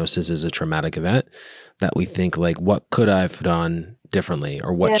diagnosis is a traumatic event, that we think like, what could I have done differently,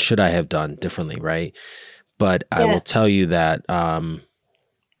 or what should I have done differently, right? But I will tell you that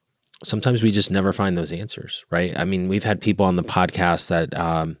sometimes we just never find those answers, right? I mean, we've had people on the podcast that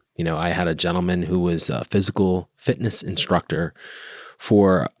I had a gentleman who was a physical fitness instructor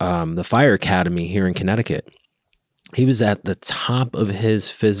for the Fire Academy here in Connecticut. He was at the top of his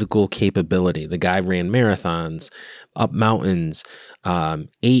physical capability. The guy ran marathons, up mountains,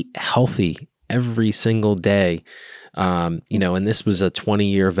 ate healthy every single day. And this was a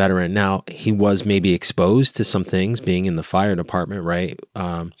 20-year veteran. Now, he was maybe exposed to some things being in the fire department, right?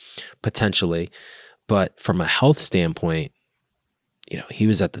 Potentially. But from a health standpoint, he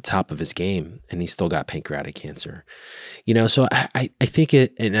was at the top of his game, and he still got pancreatic cancer. So I think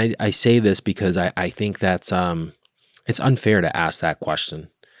it, and I say this because I think that's, it's unfair to ask that question,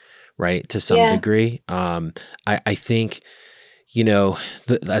 right? To some degree. I think,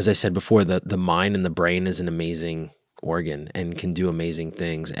 as I said before, the mind and the brain is an amazing organ and can do amazing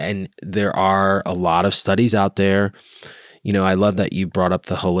things. And there are a lot of studies out there. I love that you brought up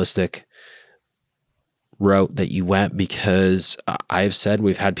the holistic route that you went, because I've said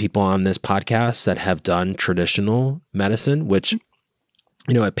we've had people on this podcast that have done traditional medicine, which,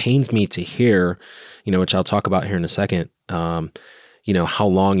 it pains me to hear, which I'll talk about here in a second. how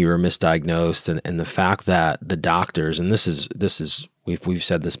long you were misdiagnosed, and the fact that the doctors, and this is we've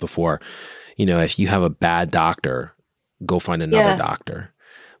said this before, if you have a bad doctor, go find another doctor.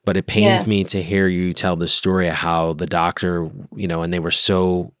 But it pains me to hear you tell the story of how the doctor, and they were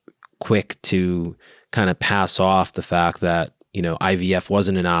so quick to kind of pass off the fact that, IVF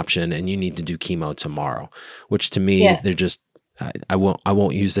wasn't an option and you need to do chemo tomorrow, which to me, they're just, I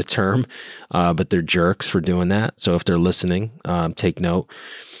won't use the term, but they're jerks for doing that. So if they're listening, take note.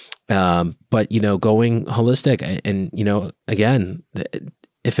 But, going holistic and, again,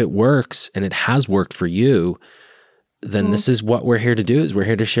 if it works and it has worked for you, then this is what we're here to do, is we're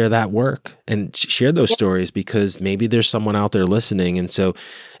here to share that work and share those stories, because maybe there's someone out there listening. And so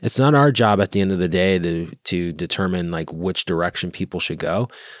it's not our job at the end of the day to determine like which direction people should go.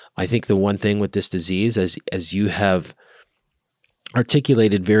 I think the one thing with this disease, as you have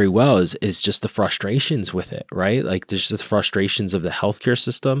articulated very well, is just the frustrations with it, right? Like there's just the frustrations of the healthcare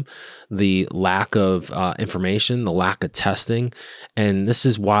system, the lack of information, the lack of testing. And this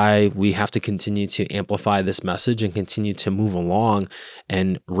is why we have to continue to amplify this message and continue to move along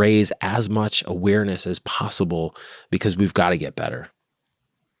and raise as much awareness as possible, because we've got to get better.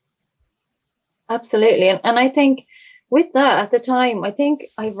 Absolutely. And I think with that, at the time, I think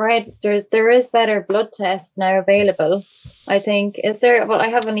I've read there is better blood tests now available. I think, is there? But I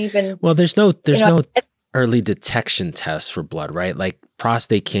haven't even. Well, there's no early detection tests for blood, right? Like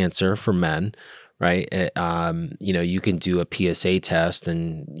prostate cancer for men, right? You can do a PSA test,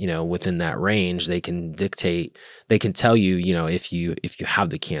 and within that range, they can tell you, if you have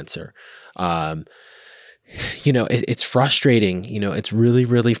the cancer. It's frustrating. It's really,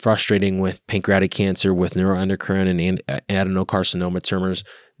 really frustrating with pancreatic cancer, with neuroendocrine and adenocarcinoma tumors.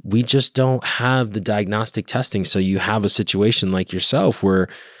 We just don't have the diagnostic testing. So you have a situation like yourself where,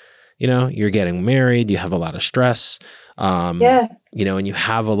 you're getting married, you have a lot of stress, and you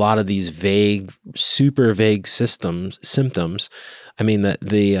have a lot of these vague, super vague symptoms. I mean,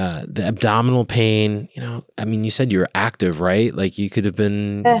 the abdominal pain, you said you were active, right? Like you could have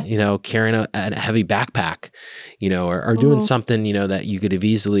been, carrying a heavy backpack, or doing something, that you could have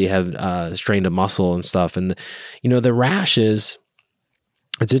easily have strained a muscle and stuff. And, the rashes,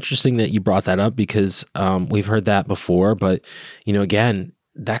 it's interesting that you brought that up, because we've heard that before, but, again,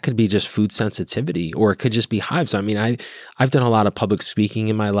 that could be just food sensitivity, or it could just be hives. I mean, I've done a lot of public speaking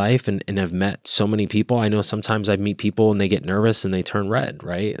in my life and have met so many people. I know sometimes I meet people and they get nervous and they turn red,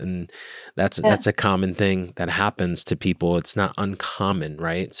 right? And that's a common thing that happens to people. It's not uncommon,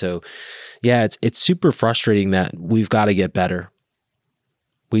 right? So yeah, it's super frustrating that we've got to get better.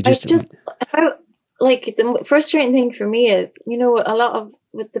 The frustrating thing for me is, a lot of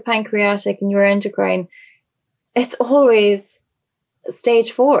with the pancreatic and neuroendocrine, it's always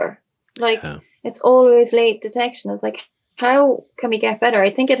stage 4. It's always late detection. It's like, how can we get better?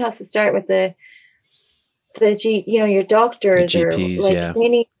 I think it has to start with your doctors, the GPs, they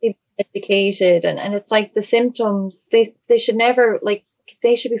need to be educated, and it's like the symptoms, they should never,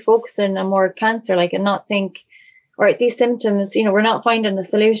 they should be focusing on more cancer, and not think, or these symptoms, we're not finding a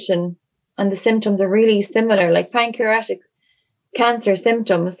solution, and the symptoms are really similar. Like pancreatic cancer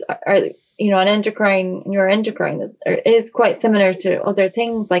symptoms are an endocrine, neuroendocrine is quite similar to other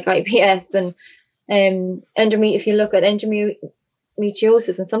things like IBS and if you look at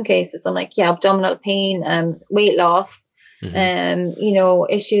endometriosis in some cases, I'm like, abdominal pain, weight loss,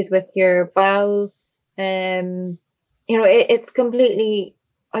 issues with your bowel, it's completely,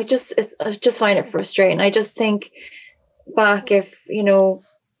 I just find it frustrating. I just think back, if,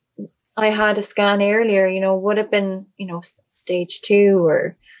 I had a scan earlier, would have been, stage 2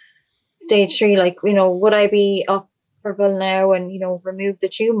 or stage 3, would I be operable now and, remove the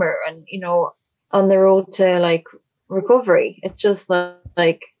tumor and, on the road to recovery? It's just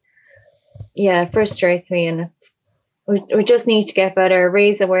frustrates me. And we just need to get better,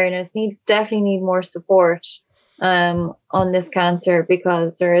 raise awareness, definitely need more support on this cancer,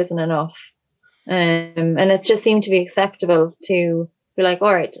 because there isn't enough. And it just seemed to be acceptable to be like,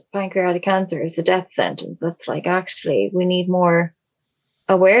 all right, pancreatic cancer is a death sentence. That's actually, we need more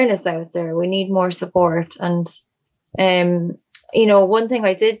awareness out there. We need more support. And, one thing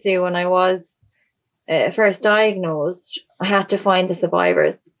I did do when I was first diagnosed, I had to find the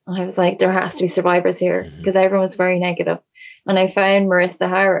survivors. I was like, there has to be survivors here, because everyone was very negative. And I found Marissa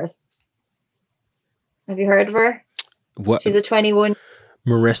Harris. Have you heard of her? What? She's a 21.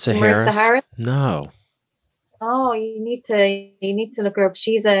 Marissa Harris? No. Oh, you need to look her up.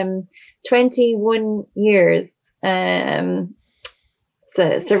 She's 21 years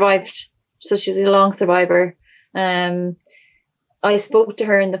survived. So she's a long survivor. I spoke to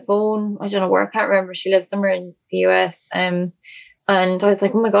her on the phone. I don't know where, I can't remember. She lives somewhere in the US. And I was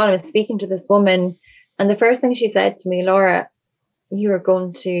like, oh my God, I was speaking to this woman. And the first thing she said to me, Laura, you're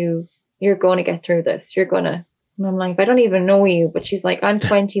going to get through this. And I'm like, I don't even know you. But she's like, I'm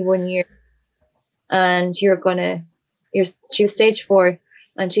 21 years and she was stage 4.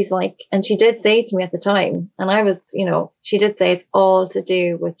 And she's like, and she did say to me at the time, and I was, she did say it's all to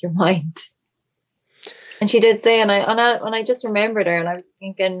do with your mind. And she did say, and I just remembered her, and I was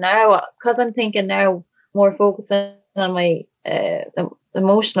thinking now, because I'm thinking now more focusing on my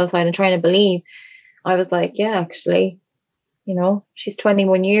emotional side and trying to believe, I was like, yeah, actually, she's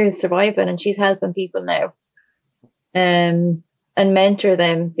 21 years surviving and she's helping people now, and mentor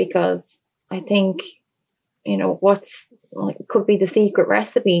them, because I think, what's could be the secret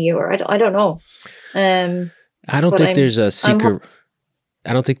recipe, or I don't know. I don't think there's a secret.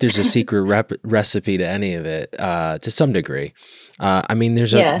 I don't think there's a secret recipe to any of it, to some degree. I mean,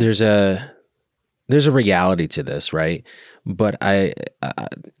 there's a reality to this, right? But to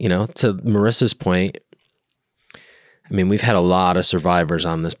Marissa's point, I mean, we've had a lot of survivors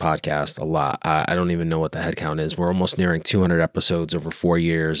on this podcast, a lot. I don't even know what the head count is. We're almost nearing 200 episodes over 4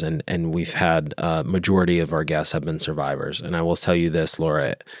 years, and we've had majority of our guests have been survivors. And I will tell you this,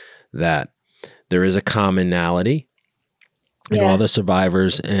 Laura, that there is a commonality in all the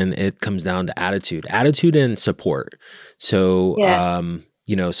survivors, and it comes down to attitude and support. So,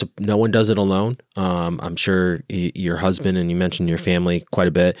 so no one does it alone. I'm sure your husband, and you mentioned your family quite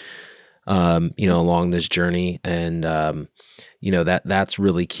a bit, along this journey, and that's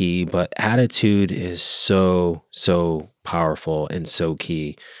really key. But attitude is so powerful and so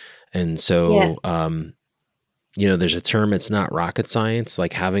key. And so there's a term, it's not rocket science,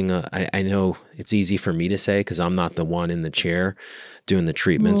 like having I know it's easy for me to say because I'm not the one in the chair doing the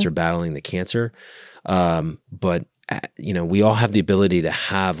treatments or battling the cancer, but we all have the ability to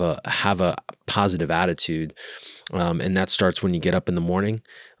have a positive attitude. And that starts when you get up in the morning,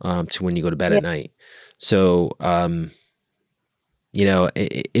 to when you go to bed at night. So,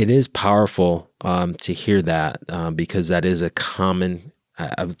 it is powerful, to hear that, because that is a common,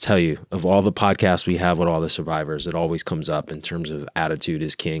 I would tell you, of all the podcasts we have with all the survivors, it always comes up in terms of attitude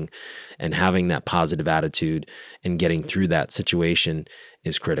is king, and having that positive attitude and getting through that situation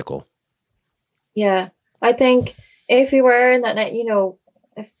is critical. Yeah. I think if we were in that,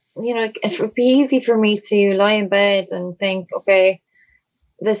 if it would be easy for me to lie in bed and think, okay,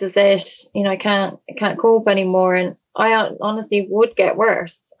 this is it, I can't cope anymore, and I honestly would get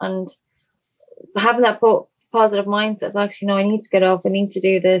worse. And having that positive mindset, actually, no, I need to get up, I need to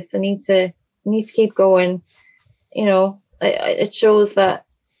do this, I need to keep going. It shows that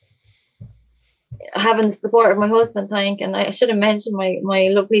having the support of my husband, and I should have mentioned my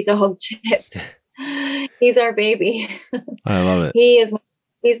lovely dog Chip. He's our baby. I love it.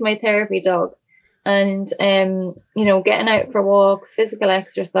 He's my therapy dog. And getting out for walks, physical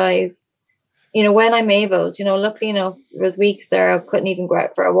exercise, when I'm able, luckily enough, there was weeks there I couldn't even go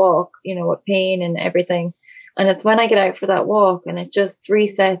out for a walk, with pain and everything. And it's when I get out for that walk and it just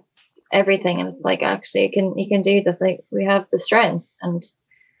resets everything. And it's like, actually, you can do this. Like, we have the strength. And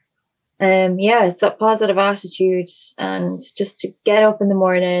it's that positive attitude, and just to get up in the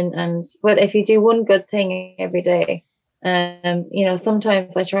morning. But if you do one good thing every day,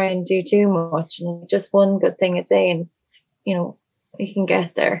 sometimes I try and do too much, and just one good thing a day, and you can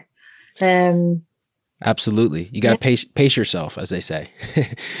get there. Absolutely. You got to pace yourself, as they say.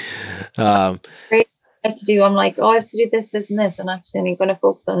 Great to do. I'm like, I have to do this, this, and this, and actually I'm going to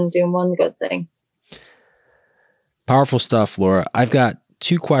focus on doing one good thing. Powerful stuff, Laura. I've got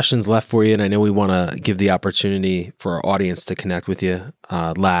 2 questions left for you, and I know we want to give the opportunity for our audience to connect with you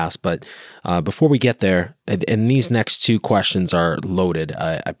last, but before we get there, and these next 2 questions are loaded,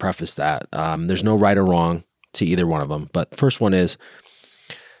 I preface that. There's no right or wrong to either one of them, but first one is,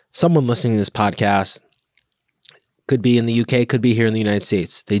 someone listening to this podcast could be in the UK, could be here in the United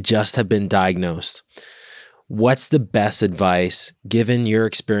States. They just have been diagnosed. What's the best advice, given your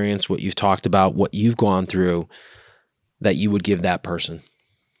experience, what you've talked about, what you've gone through, that you would give that person?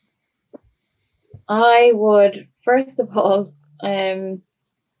 I would, first of all, get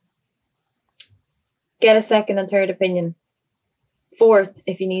a second and third opinion. Fourth,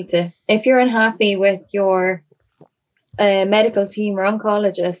 if you need to. If you're unhappy with your medical team or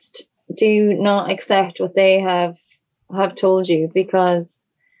oncologist, do not accept what they have told you, because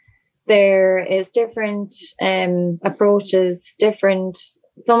there is different approaches,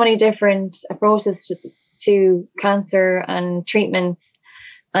 so many different approaches to cancer and treatments,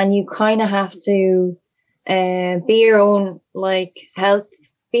 and you kind of have to be your own health,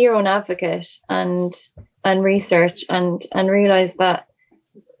 be your own advocate, and research and realize that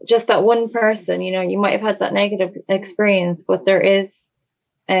just that one person, you might have had that negative experience, but there is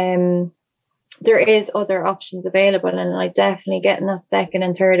other options available. And I definitely getting that second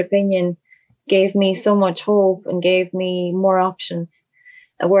and third opinion gave me so much hope and gave me more options.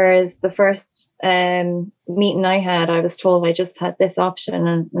 Whereas the first meeting I had, I was told I just had this option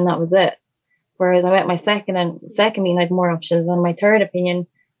and that was it. Whereas I went my second meeting, I had more options. And my third opinion,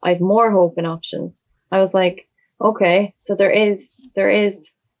 I had more hope and options. I was like, okay, so there is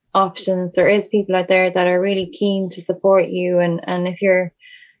options. There is people out there that are really keen to support you. And if you're,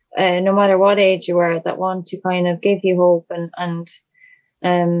 no matter what age you are, that want to kind of give you hope and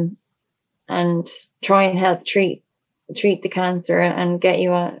try and help treat the cancer and get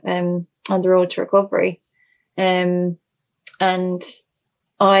you on the road to recovery. And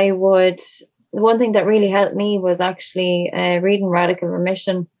the one thing that really helped me was actually reading Radical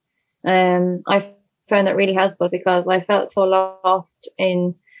Remission. I found that really helpful because I felt so lost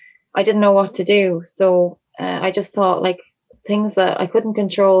I didn't know what to do. So I just thought like things that I couldn't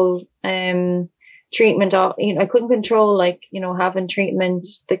control, treatment, I couldn't control, like, having treatment,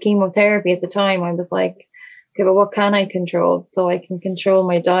 the chemotherapy at the time. I was like, okay, but what can I control? So I can control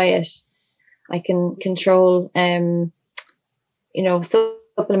my diet. I can control,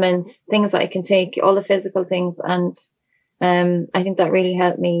 supplements, things that I can take, all the physical things. And I think that really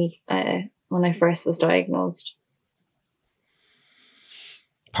helped me when I first was diagnosed.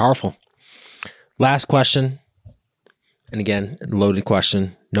 Powerful. Last question. And again, loaded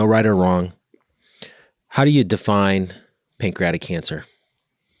question, no right or wrong. How do you define pancreatic cancer?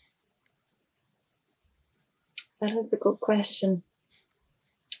 That is a good question.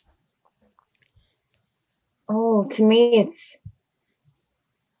 Oh, to me, it's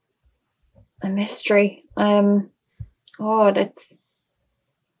a mystery. It's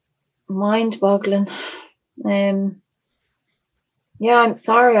mind-boggling. I'm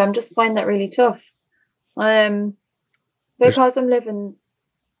sorry. I'm just finding that really tough. Because I'm living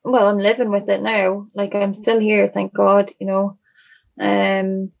with it now. Like, I'm still here, thank God,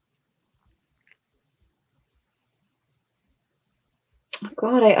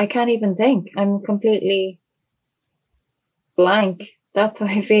 God, I can't even think. I'm completely blank. That's how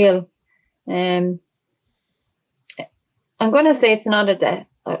I feel. I'm going to say it's not a death.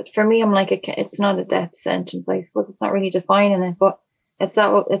 For me, I'm like, it's not a death sentence. I suppose it's not really defining it, but it's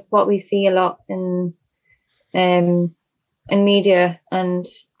what we see a lot in media. And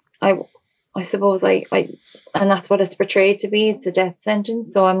I suppose and that's what it's portrayed to be. It's a death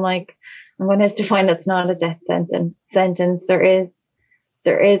sentence. So I'm like, I'm going to define it's not a death sentence. There is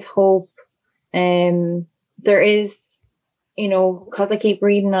hope. There is, because I keep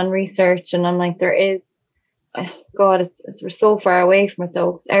reading on research and I'm like, there is, God, we're so far away from it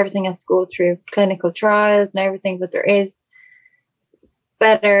though, because everything has to go through clinical trials and everything, but there is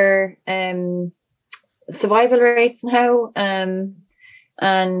better survival rates now.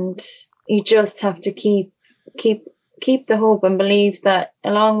 And you just have to keep the hope and believe that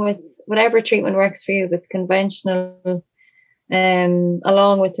along with whatever treatment works for you, if it's conventional,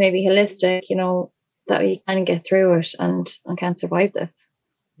 along with maybe holistic, that you can get through it and can survive this.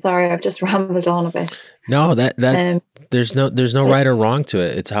 Sorry, I've just rambled on a bit. No, there's no right or wrong to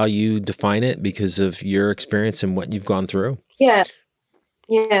it. It's how you define it because of your experience and what you've gone through. Yeah.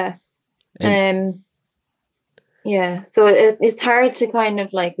 So it's hard to kind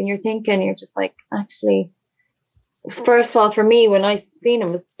of like, when you're thinking, you're just like, actually, first of all, for me, when I seen it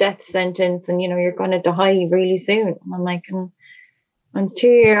was death sentence and, you're going to die really soon. And I'm like, I'm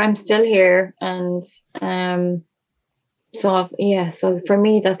still here. And, so for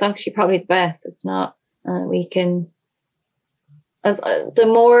me, that's actually probably the best. It's not, we can,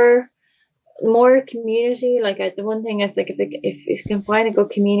 the more community, like the one thing is like, if you can find a good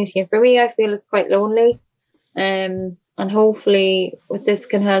community, and for me, I feel it's quite lonely. And hopefully with this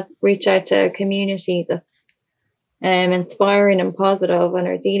can help reach out to a community that's inspiring and positive and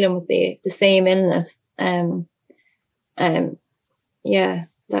are dealing with the same illness. That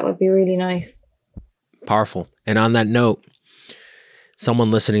would be really nice. Powerful. And on that note,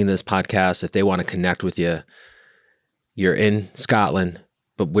 someone listening to this podcast, if they want to connect with you, you're in Scotland,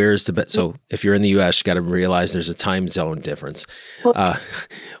 but where's the best? So if you're in the US, you got to realize there's a time zone difference.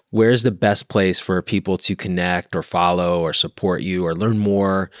 Where's the best place for people to connect or follow or support you or learn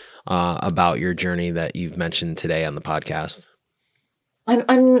more about your journey that you've mentioned today on the podcast?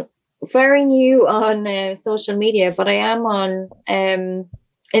 I'm very new on social media, but I am on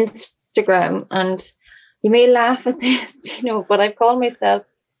Instagram, and you may laugh at this, but I've called myself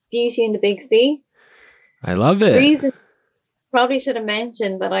Beauty in the Big C. I love it. Probably should have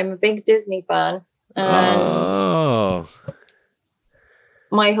mentioned that I'm a big Disney fan. And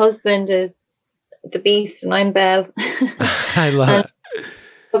my husband is the Beast and I'm Belle. I love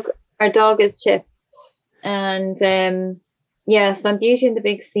it. Our dog is Chip. And yes, I'm Beauty in the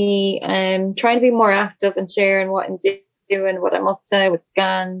Big C. I'm trying to be more active and sharing what I'm doing, what I'm up to with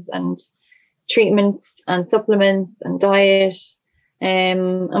scans and treatments and supplements and diet.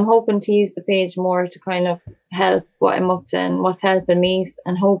 I'm hoping to use the page more to kind of help what I'm up to and what's helping me,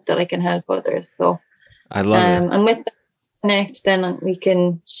 and hope that I can help others. So I love it. And with that connect, then we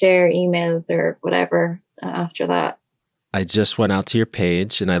can share emails or whatever after that. I just went out to your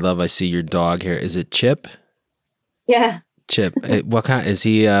page and I see your dog here. Is it Chip? Yeah. Chip. What kind? Is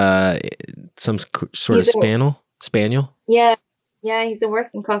he some sort of spaniel? Yeah. Yeah, he's a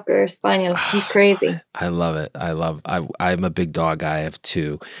working cocker spaniel. He's crazy. I love it. I'm a big dog guy. I have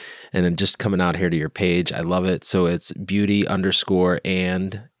two. And then just coming out here to your page, I love it. So it's beauty _ and _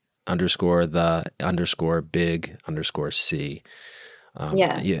 the _ big _ C.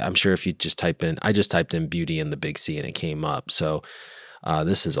 Yeah, I'm sure if you just I just typed in beauty in the big C and it came up. So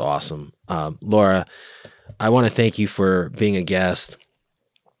this is awesome. Laura, I want to thank you for being a guest.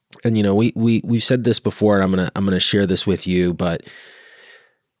 And you know, we've said this before, and I'm gonna share this with you. But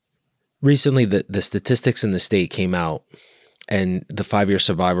recently, the statistics in the state came out, and the 5-year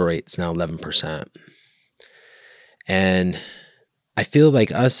survival rate is now 11%. And I feel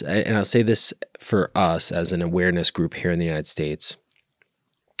like us, and I'll say this for us as an awareness group here in the United States,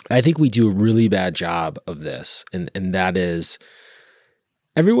 I think we do a really bad job of this, and that is,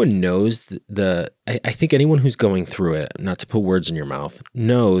 everyone knows I think anyone who's going through it, not to put words in your mouth,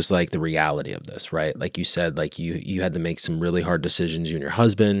 knows like the reality of this, right? Like you said, like you had to make some really hard decisions, you and your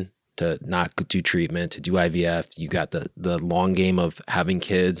husband, to not do treatment, to do IVF. You got the long game of having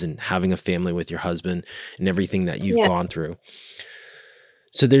kids and having a family with your husband and everything that you've gone through.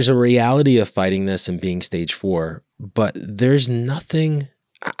 So there's a reality of fighting this and being stage 4, but there's nothing.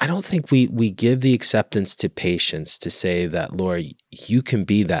 I don't think we give the acceptance to patients to say that, Laura, you can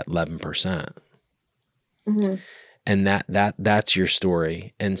be that 11%. Mm-hmm. And that's your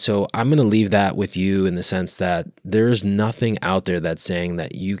story. And so I'm going to leave that with you in the sense that there's nothing out there that's saying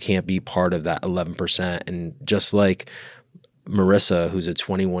that you can't be part of that 11%. And just like Marissa, who's a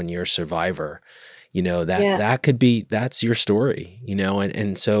 21-year survivor, you know, that could be, that's your story, you know,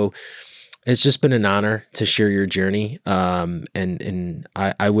 and so it's just been an honor to share your journey. And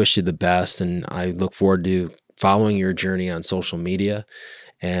I wish you the best, and I look forward to following your journey on social media.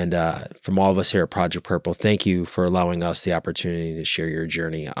 And from all of us here at Project Purple, thank you for allowing us the opportunity to share your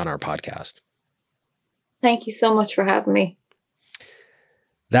journey on our podcast. Thank you so much for having me.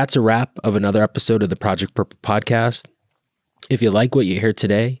 That's a wrap of another episode of the Project Purple podcast. If you like what you hear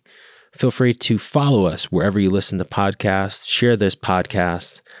today, feel free to follow us wherever you listen to podcasts, share this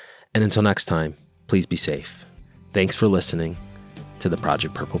podcast, and until next time, please be safe. Thanks for listening to the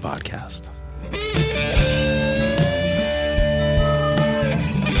Project Purple podcast.